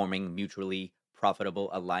from forming mutually profitable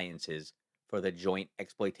alliances for the joint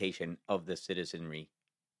exploitation of the citizenry?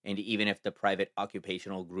 And even if the private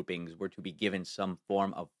occupational groupings were to be given some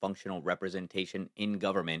form of functional representation in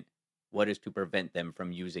government, what is to prevent them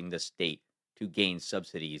from using the state to gain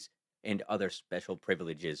subsidies and other special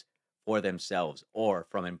privileges for themselves or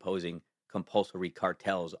from imposing compulsory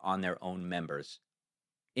cartels on their own members?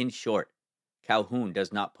 In short, Calhoun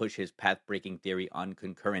does not push his path-breaking theory on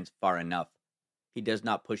concurrence far enough. He does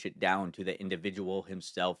not push it down to the individual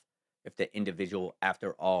himself if the individual,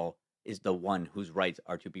 after all, is the one whose rights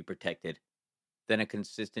are to be protected. Then a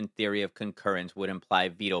consistent theory of concurrence would imply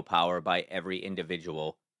veto power by every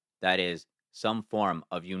individual, that is, some form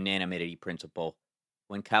of unanimity principle.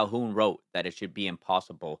 When Calhoun wrote that it should be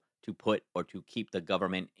impossible to put or to keep the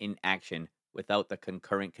government in action without the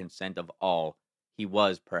concurrent consent of all, he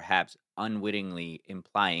was perhaps unwittingly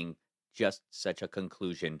implying just such a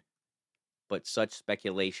conclusion. But such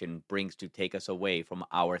speculation brings to take us away from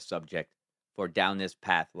our subject, for down this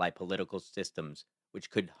path lie political systems which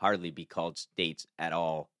could hardly be called states at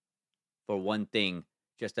all. For one thing,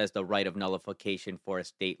 just as the right of nullification for a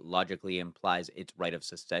state logically implies its right of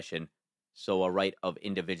secession, so a right of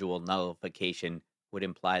individual nullification would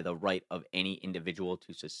imply the right of any individual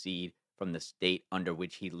to secede from the state under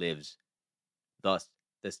which he lives. Thus,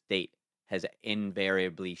 the state has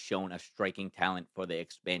invariably shown a striking talent for the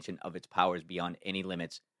expansion of its powers beyond any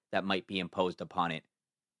limits that might be imposed upon it.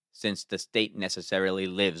 Since the state necessarily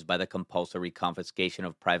lives by the compulsory confiscation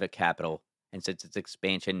of private capital, and since its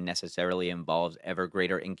expansion necessarily involves ever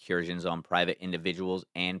greater incursions on private individuals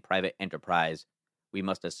and private enterprise, we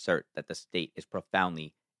must assert that the state is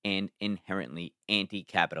profoundly and inherently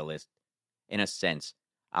anti-capitalist. In a sense,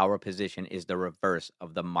 our position is the reverse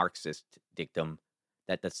of the Marxist dictum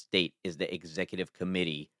that the state is the executive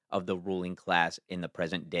committee of the ruling class in the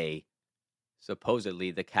present day,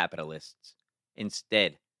 supposedly the capitalists.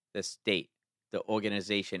 Instead, the state, the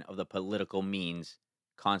organization of the political means,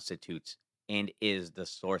 constitutes and is the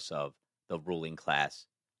source of the ruling class,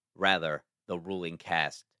 rather the ruling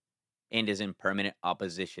caste, and is in permanent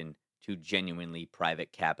opposition to genuinely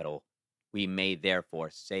private capital. We may therefore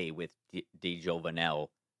say with de Jovenel,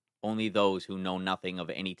 only those who know nothing of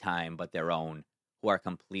any time but their own, who are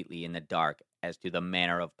completely in the dark as to the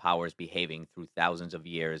manner of powers behaving through thousands of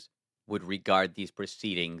years, would regard these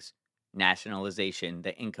proceedings, nationalization,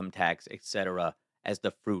 the income tax, etc., as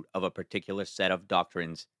the fruit of a particular set of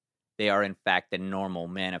doctrines. They are in fact the normal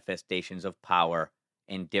manifestations of power,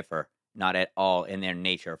 and differ not at all in their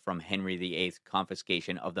nature from Henry VIII's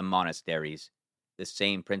confiscation of the monasteries. The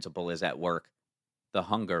same principle is at work. The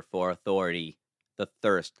hunger for authority, the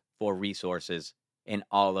thirst for resources, in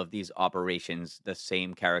all of these operations the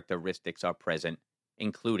same characteristics are present,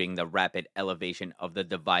 including the rapid elevation of the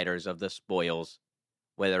dividers of the spoils.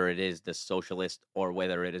 Whether it is the socialist or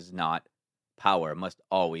whether it is not, power must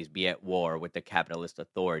always be at war with the capitalist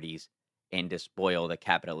authorities, and despoil the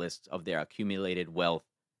capitalists of their accumulated wealth.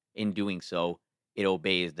 In doing so, it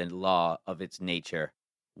obeys the law of its nature.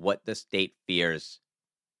 What the state fears.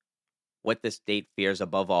 What the state fears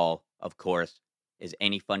above all, of course, is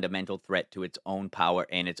any fundamental threat to its own power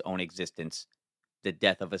and its own existence. The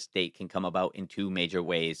death of a state can come about in two major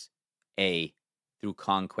ways: A, through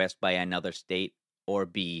conquest by another state, or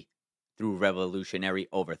B, through revolutionary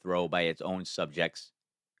overthrow by its own subjects.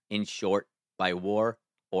 In short, by war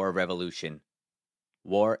or revolution.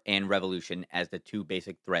 War and revolution as the two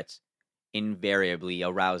basic threats invariably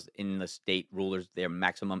arouse in the state rulers their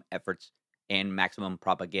maximum efforts and maximum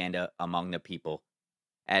propaganda among the people.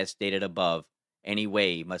 As stated above, any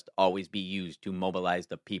way must always be used to mobilize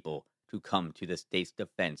the people to come to the state's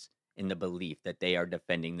defense in the belief that they are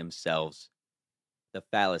defending themselves. The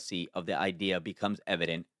fallacy of the idea becomes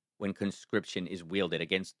evident when conscription is wielded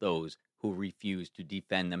against those who refuse to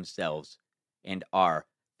defend themselves and are,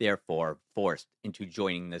 therefore, forced into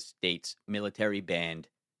joining the state's military band.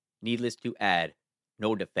 Needless to add,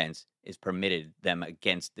 no defense is permitted them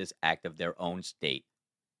against this act of their own state.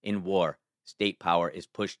 In war, state power is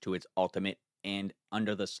pushed to its ultimate, and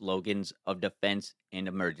under the slogans of defense and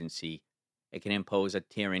emergency, it can impose a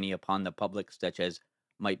tyranny upon the public such as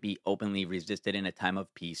might be openly resisted in a time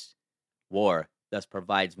of peace. War thus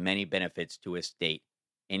provides many benefits to a state,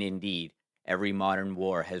 and indeed, every modern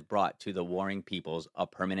war has brought to the warring peoples a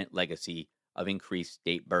permanent legacy of increased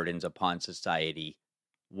state burdens upon society.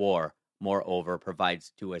 War, moreover,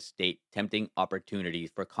 provides to a state tempting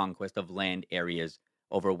opportunities for conquest of land areas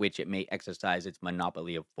over which it may exercise its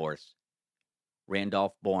monopoly of force.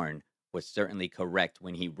 Randolph Bourne was certainly correct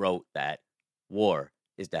when he wrote that war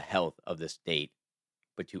is the health of the state,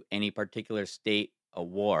 but to any particular state, a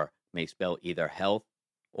war may spell either health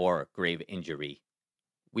or grave injury.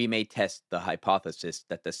 We may test the hypothesis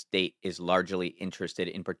that the state is largely interested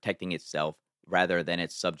in protecting itself rather than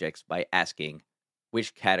its subjects by asking,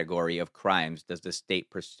 which category of crimes does the state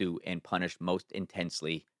pursue and punish most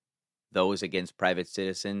intensely, those against private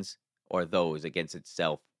citizens or those against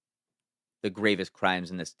itself? The gravest crimes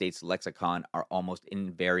in the state's lexicon are almost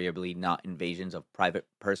invariably not invasions of private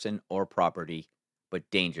person or property, but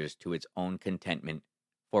dangers to its own contentment.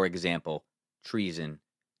 For example, treason,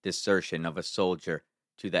 desertion of a soldier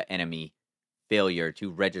to the enemy, failure to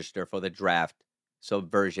register for the draft,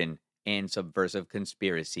 subversion and subversive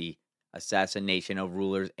conspiracy, assassination of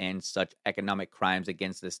rulers, and such economic crimes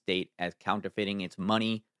against the state as counterfeiting its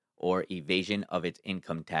money or evasion of its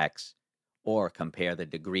income tax. Or compare the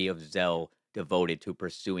degree of zeal devoted to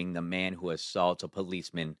pursuing the man who assaults a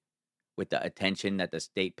policeman with the attention that the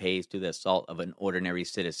state pays to the assault of an ordinary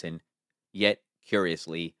citizen. Yet,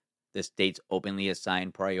 curiously, the state's openly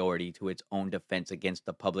assigned priority to its own defense against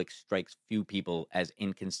the public strikes few people as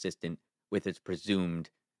inconsistent with its presumed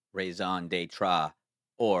raison d'etre,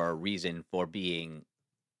 or reason for being.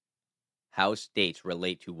 How states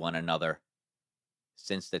relate to one another.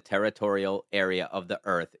 Since the territorial area of the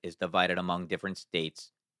earth is divided among different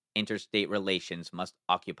states, interstate relations must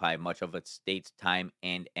occupy much of a state's time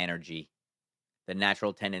and energy. The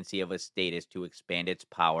natural tendency of a state is to expand its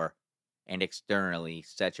power, and externally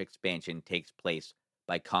such expansion takes place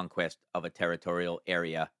by conquest of a territorial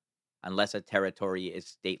area. Unless a territory is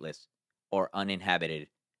stateless or uninhabited,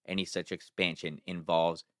 any such expansion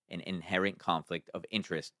involves an inherent conflict of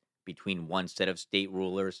interest between one set of state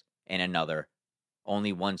rulers and another.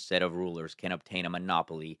 Only one set of rulers can obtain a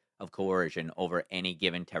monopoly of coercion over any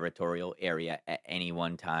given territorial area at any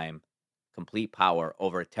one time. Complete power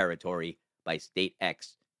over territory by State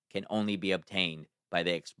X can only be obtained by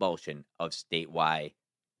the expulsion of State Y.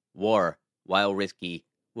 War, while risky,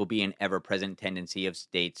 will be an ever-present tendency of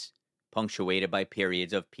states, punctuated by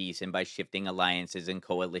periods of peace and by shifting alliances and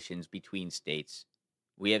coalitions between states.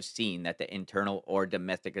 We have seen that the internal or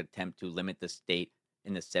domestic attempt to limit the state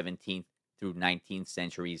in the 17th through 19th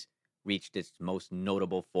centuries reached its most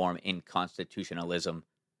notable form in constitutionalism.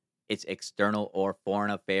 Its external or foreign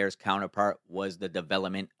affairs counterpart was the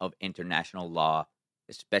development of international law,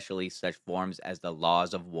 especially such forms as the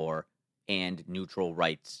laws of war and neutral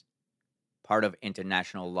rights. Part of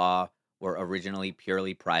international law were originally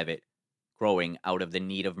purely private, growing out of the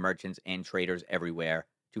need of merchants and traders everywhere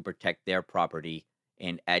to protect their property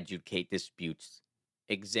and adjudicate disputes.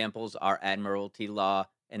 Examples are admiralty law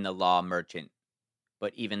and the law merchant.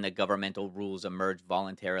 But even the governmental rules emerged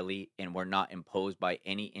voluntarily and were not imposed by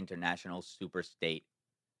any international superstate.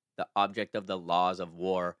 The object of the laws of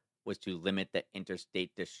war was to limit the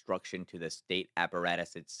interstate destruction to the state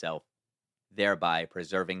apparatus itself, thereby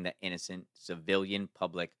preserving the innocent civilian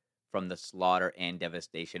public from the slaughter and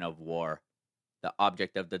devastation of war. The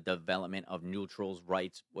object of the development of neutrals'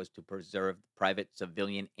 rights was to preserve private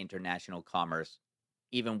civilian international commerce,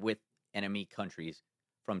 even with enemy countries,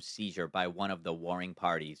 from seizure by one of the warring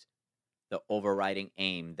parties. The overriding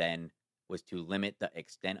aim, then, was to limit the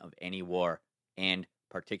extent of any war, and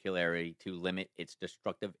particularly to limit its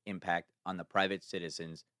destructive impact on the private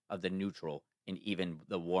citizens of the neutral and even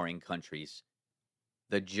the warring countries.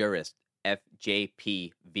 The jurist F. J.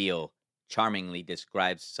 P. Veal charmingly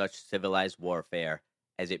describes such civilized warfare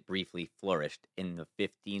as it briefly flourished in the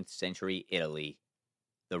 15th century Italy.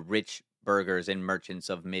 The rich burghers and merchants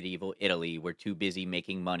of medieval Italy were too busy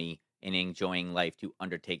making money and enjoying life to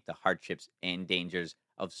undertake the hardships and dangers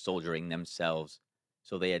of soldiering themselves,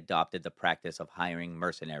 so they adopted the practice of hiring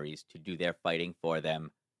mercenaries to do their fighting for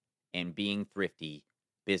them, and being thrifty,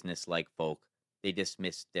 business-like folk, they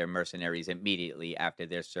dismissed their mercenaries immediately after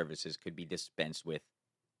their services could be dispensed with.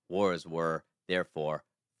 Wars were, therefore,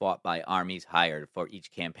 fought by armies hired for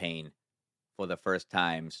each campaign. For the first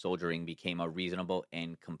time, soldiering became a reasonable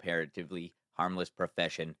and comparatively harmless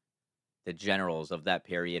profession. The generals of that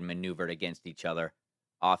period maneuvered against each other,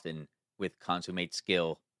 often with consummate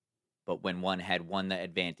skill, but when one had won the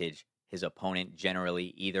advantage, his opponent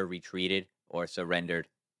generally either retreated or surrendered.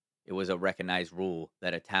 It was a recognized rule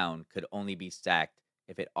that a town could only be sacked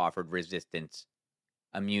if it offered resistance.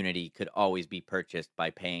 Immunity could always be purchased by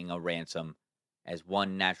paying a ransom. As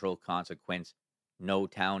one natural consequence, no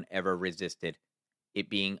town ever resisted, it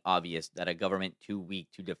being obvious that a government too weak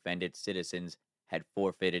to defend its citizens had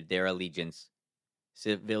forfeited their allegiance.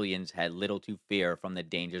 Civilians had little to fear from the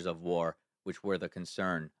dangers of war, which were the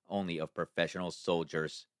concern only of professional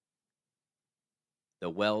soldiers. The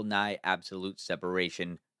well-nigh absolute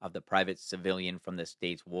separation of the private civilian from the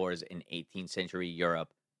state's wars in 18th century Europe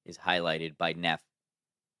is highlighted by Neff.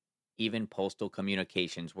 Even postal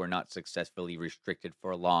communications were not successfully restricted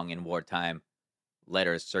for long in wartime.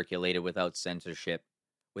 Letters circulated without censorship,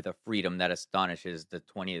 with a freedom that astonishes the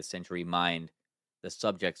 20th century mind. The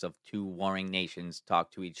subjects of two warring nations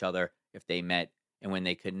talked to each other if they met, and when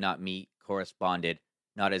they could not meet, corresponded,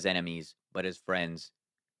 not as enemies, but as friends.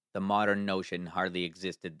 The modern notion hardly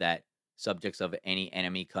existed that subjects of any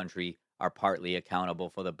enemy country are partly accountable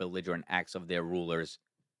for the belligerent acts of their rulers,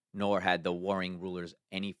 nor had the warring rulers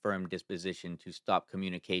any firm disposition to stop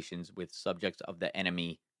communications with subjects of the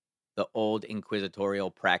enemy. The old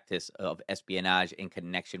inquisitorial practice of espionage in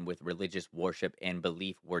connection with religious worship and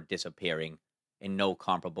belief were disappearing, and no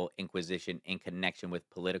comparable inquisition in connection with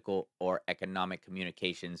political or economic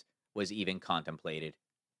communications was even contemplated.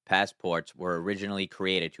 Passports were originally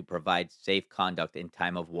created to provide safe conduct in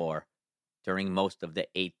time of war. During most of the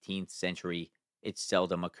 18th century, it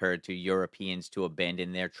seldom occurred to Europeans to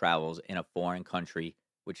abandon their travels in a foreign country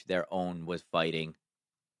which their own was fighting.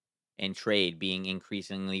 And trade being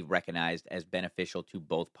increasingly recognized as beneficial to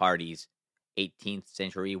both parties, 18th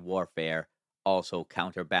century warfare also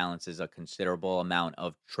counterbalances a considerable amount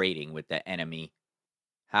of trading with the enemy.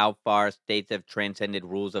 How far states have transcended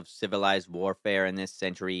rules of civilized warfare in this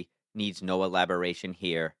century needs no elaboration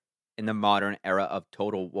here. In the modern era of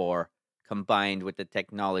total war, combined with the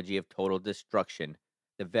technology of total destruction,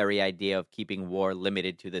 the very idea of keeping war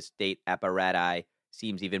limited to the state apparati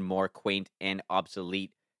seems even more quaint and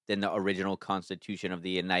obsolete than the original Constitution of the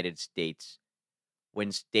United States.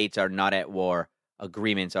 When states are not at war,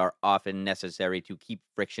 agreements are often necessary to keep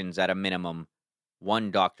frictions at a minimum.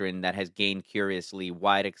 One doctrine that has gained curiously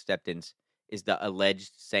wide acceptance is the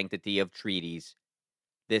alleged sanctity of treaties.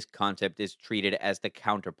 This concept is treated as the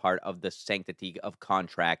counterpart of the sanctity of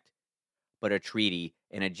contract. But a treaty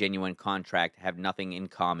and a genuine contract have nothing in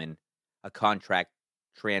common. A contract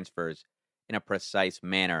transfers, in a precise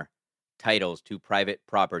manner, titles to private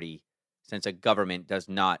property, since a government does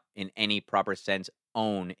not, in any proper sense,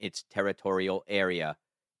 own its territorial area.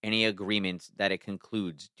 Any agreements that it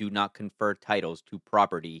concludes do not confer titles to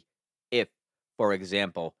property. If, for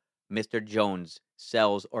example, Mr. Jones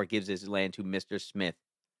sells or gives his land to Mr. Smith,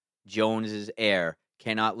 Jones's heir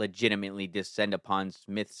cannot legitimately descend upon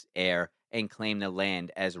Smith's heir and claim the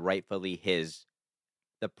land as rightfully his.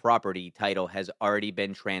 The property title has already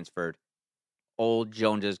been transferred. Old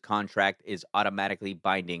Jones's contract is automatically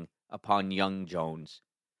binding upon young Jones,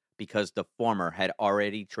 because the former had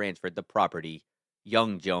already transferred the property.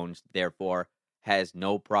 Young Jones, therefore, has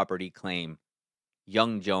no property claim.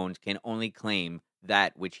 Young Jones can only claim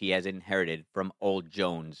that which he has inherited from Old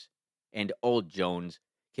Jones, and Old Jones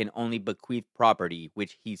can only bequeath property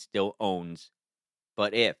which he still owns.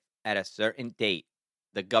 But if, at a certain date,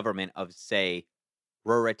 the government of, say,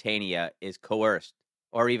 Ruritania is coerced,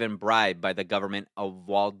 or even bribed by the government of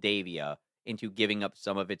Moldavia into giving up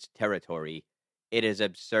some of its territory, it is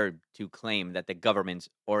absurd to claim that the governments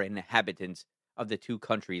or inhabitants of the two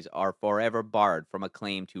countries are forever barred from a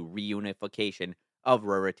claim to reunification of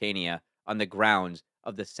Ruritania on the grounds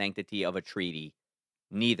of the sanctity of a treaty.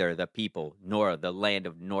 Neither the people nor the land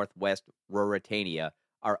of northwest Ruritania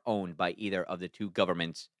are owned by either of the two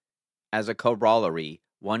governments. As a corollary,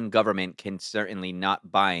 one government can certainly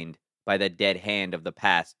not bind, by the dead hand of the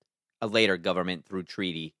past, a later government through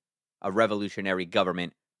treaty. A revolutionary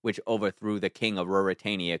government which overthrew the king of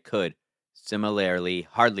Ruritania, could, similarly,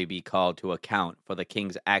 hardly be called to account for the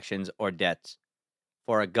king's actions or debts.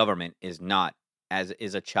 For a government is not, as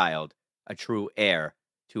is a child, a true heir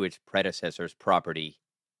to its predecessor's property.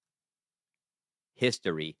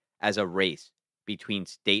 History as a race between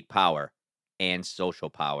state power and social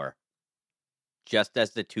power. Just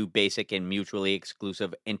as the two basic and mutually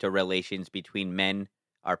exclusive interrelations between men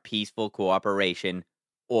are peaceful cooperation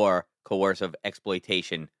or coercive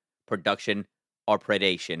exploitation, production or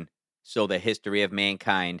predation, so the history of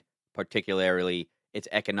mankind, particularly its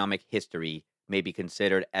economic history, may be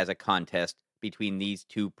considered as a contest between these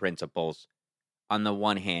two principles. On the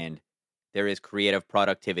one hand, there is creative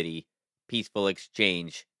productivity, peaceful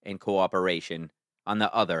exchange, and cooperation. On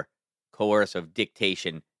the other, coercive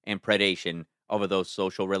dictation and predation over those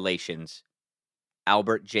social relations.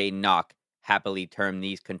 Albert J. Nock happily termed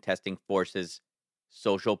these contesting forces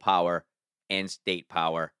social power and state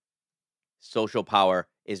power. Social power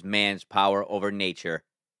is man's power over nature,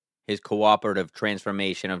 his cooperative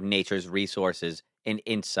transformation of nature's resources and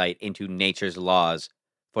insight into nature's laws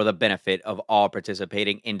for the benefit of all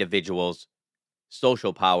participating individuals.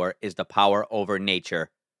 Social power is the power over nature,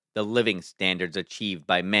 the living standards achieved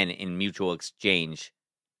by men in mutual exchange.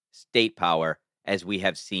 State power, as we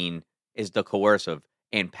have seen, is the coercive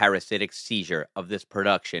and parasitic seizure of this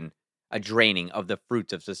production, a draining of the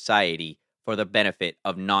fruits of society for the benefit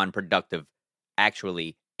of non-productive,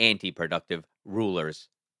 actually anti-productive rulers.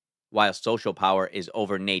 While social power is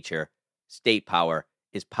over nature, state power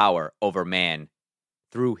is power over man.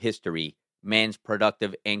 Through history, man's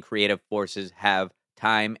productive and creative forces have,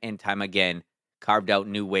 time and time again, carved out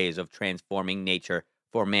new ways of transforming nature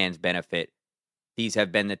for man's benefit. These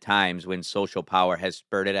have been the times when social power has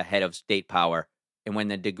spurted ahead of state power, and when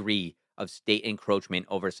the degree of state encroachment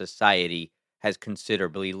over society has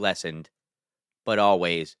considerably lessened. But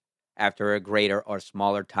always, after a greater or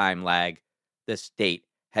smaller time lag, the state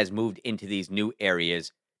has moved into these new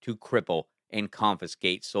areas to cripple and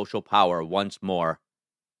confiscate social power once more.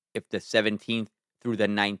 If the 17th through the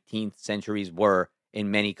 19th centuries were,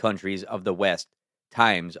 in many countries of the West,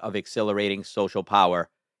 times of exhilarating social power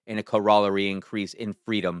and a corollary increase in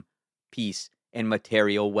freedom, peace, and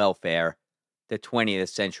material welfare, the 20th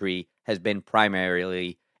century has been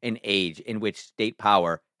primarily an age in which state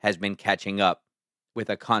power has been catching up, with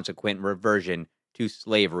a consequent reversion to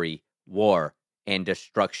slavery, war, and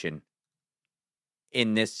destruction.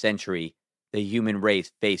 In this century, the human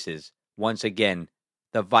race faces, once again,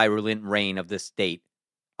 the virulent reign of the state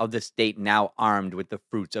now armed with the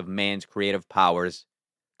fruits of man's creative powers,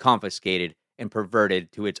 confiscated and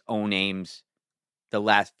perverted to its own aims. The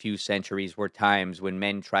last few centuries were times when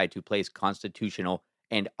men tried to place constitutional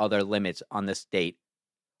and other limits on the state,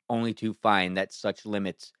 only to find that such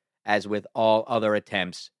limits, as with all other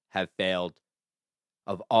attempts, have failed.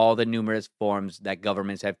 Of all the numerous forms that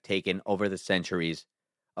governments have taken over the centuries,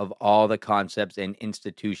 of all the concepts and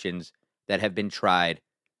institutions that have been tried,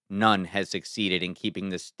 none has succeeded in keeping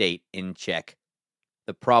the state in check.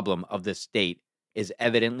 The problem of the state is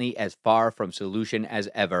evidently as far from solution as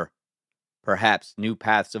ever. Perhaps new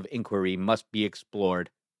paths of inquiry must be explored,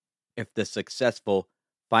 if the successful,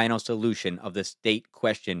 final solution of the state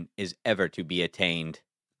question is ever to be attained.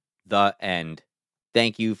 The end.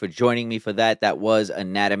 Thank you for joining me for that. That was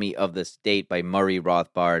Anatomy of the State by Murray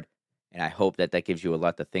Rothbard, and I hope that gives you a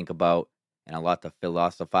lot to think about and a lot to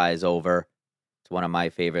philosophize over. It's one of my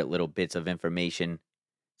favorite little bits of information.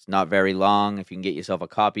 It's not very long if you can get yourself a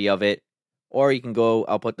copy of it, or you can go,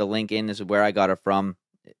 I'll put the link in. This is where I got it from.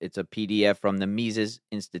 It's a PDF from the Mises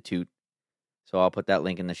Institute. So I'll put that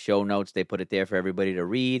link in the show notes. They put it there for everybody to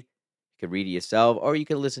read. You can read it yourself, or you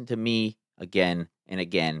can listen to me again and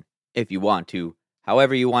again if you want to.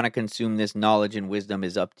 However you want to consume this knowledge and wisdom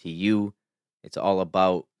is up to you. It's all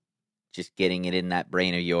about just getting it in that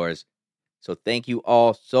brain of yours. So thank you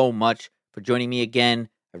all so much for joining me again.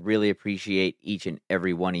 I really appreciate each and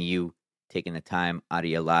every one of you taking the time out of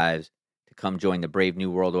your lives to come join the Brave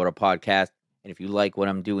New World Order podcast. And if you like what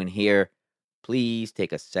I'm doing here, please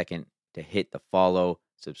take a second to hit the follow,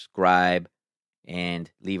 subscribe, and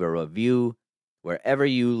leave a review. Wherever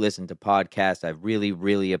you listen to podcasts, I really,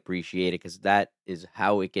 really appreciate it, because that is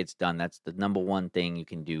how it gets done. That's the number one thing you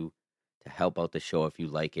can do to help out the show if you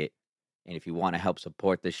like it. And if you want to help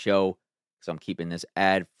support the show, because I'm keeping this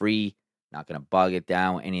ad-free, not going to bog it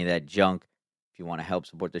down with any of that junk. If you want to help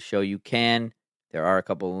support the show, you can. There are a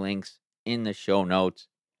couple of links in the show notes.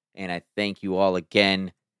 And I thank you all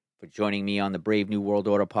again for joining me on the Brave New World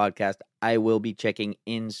Order podcast. I will be checking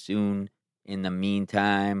in soon. In the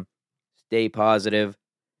meantime, stay positive,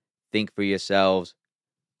 think for yourselves,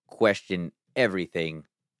 question everything,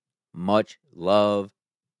 Much love.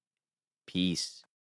 Peace.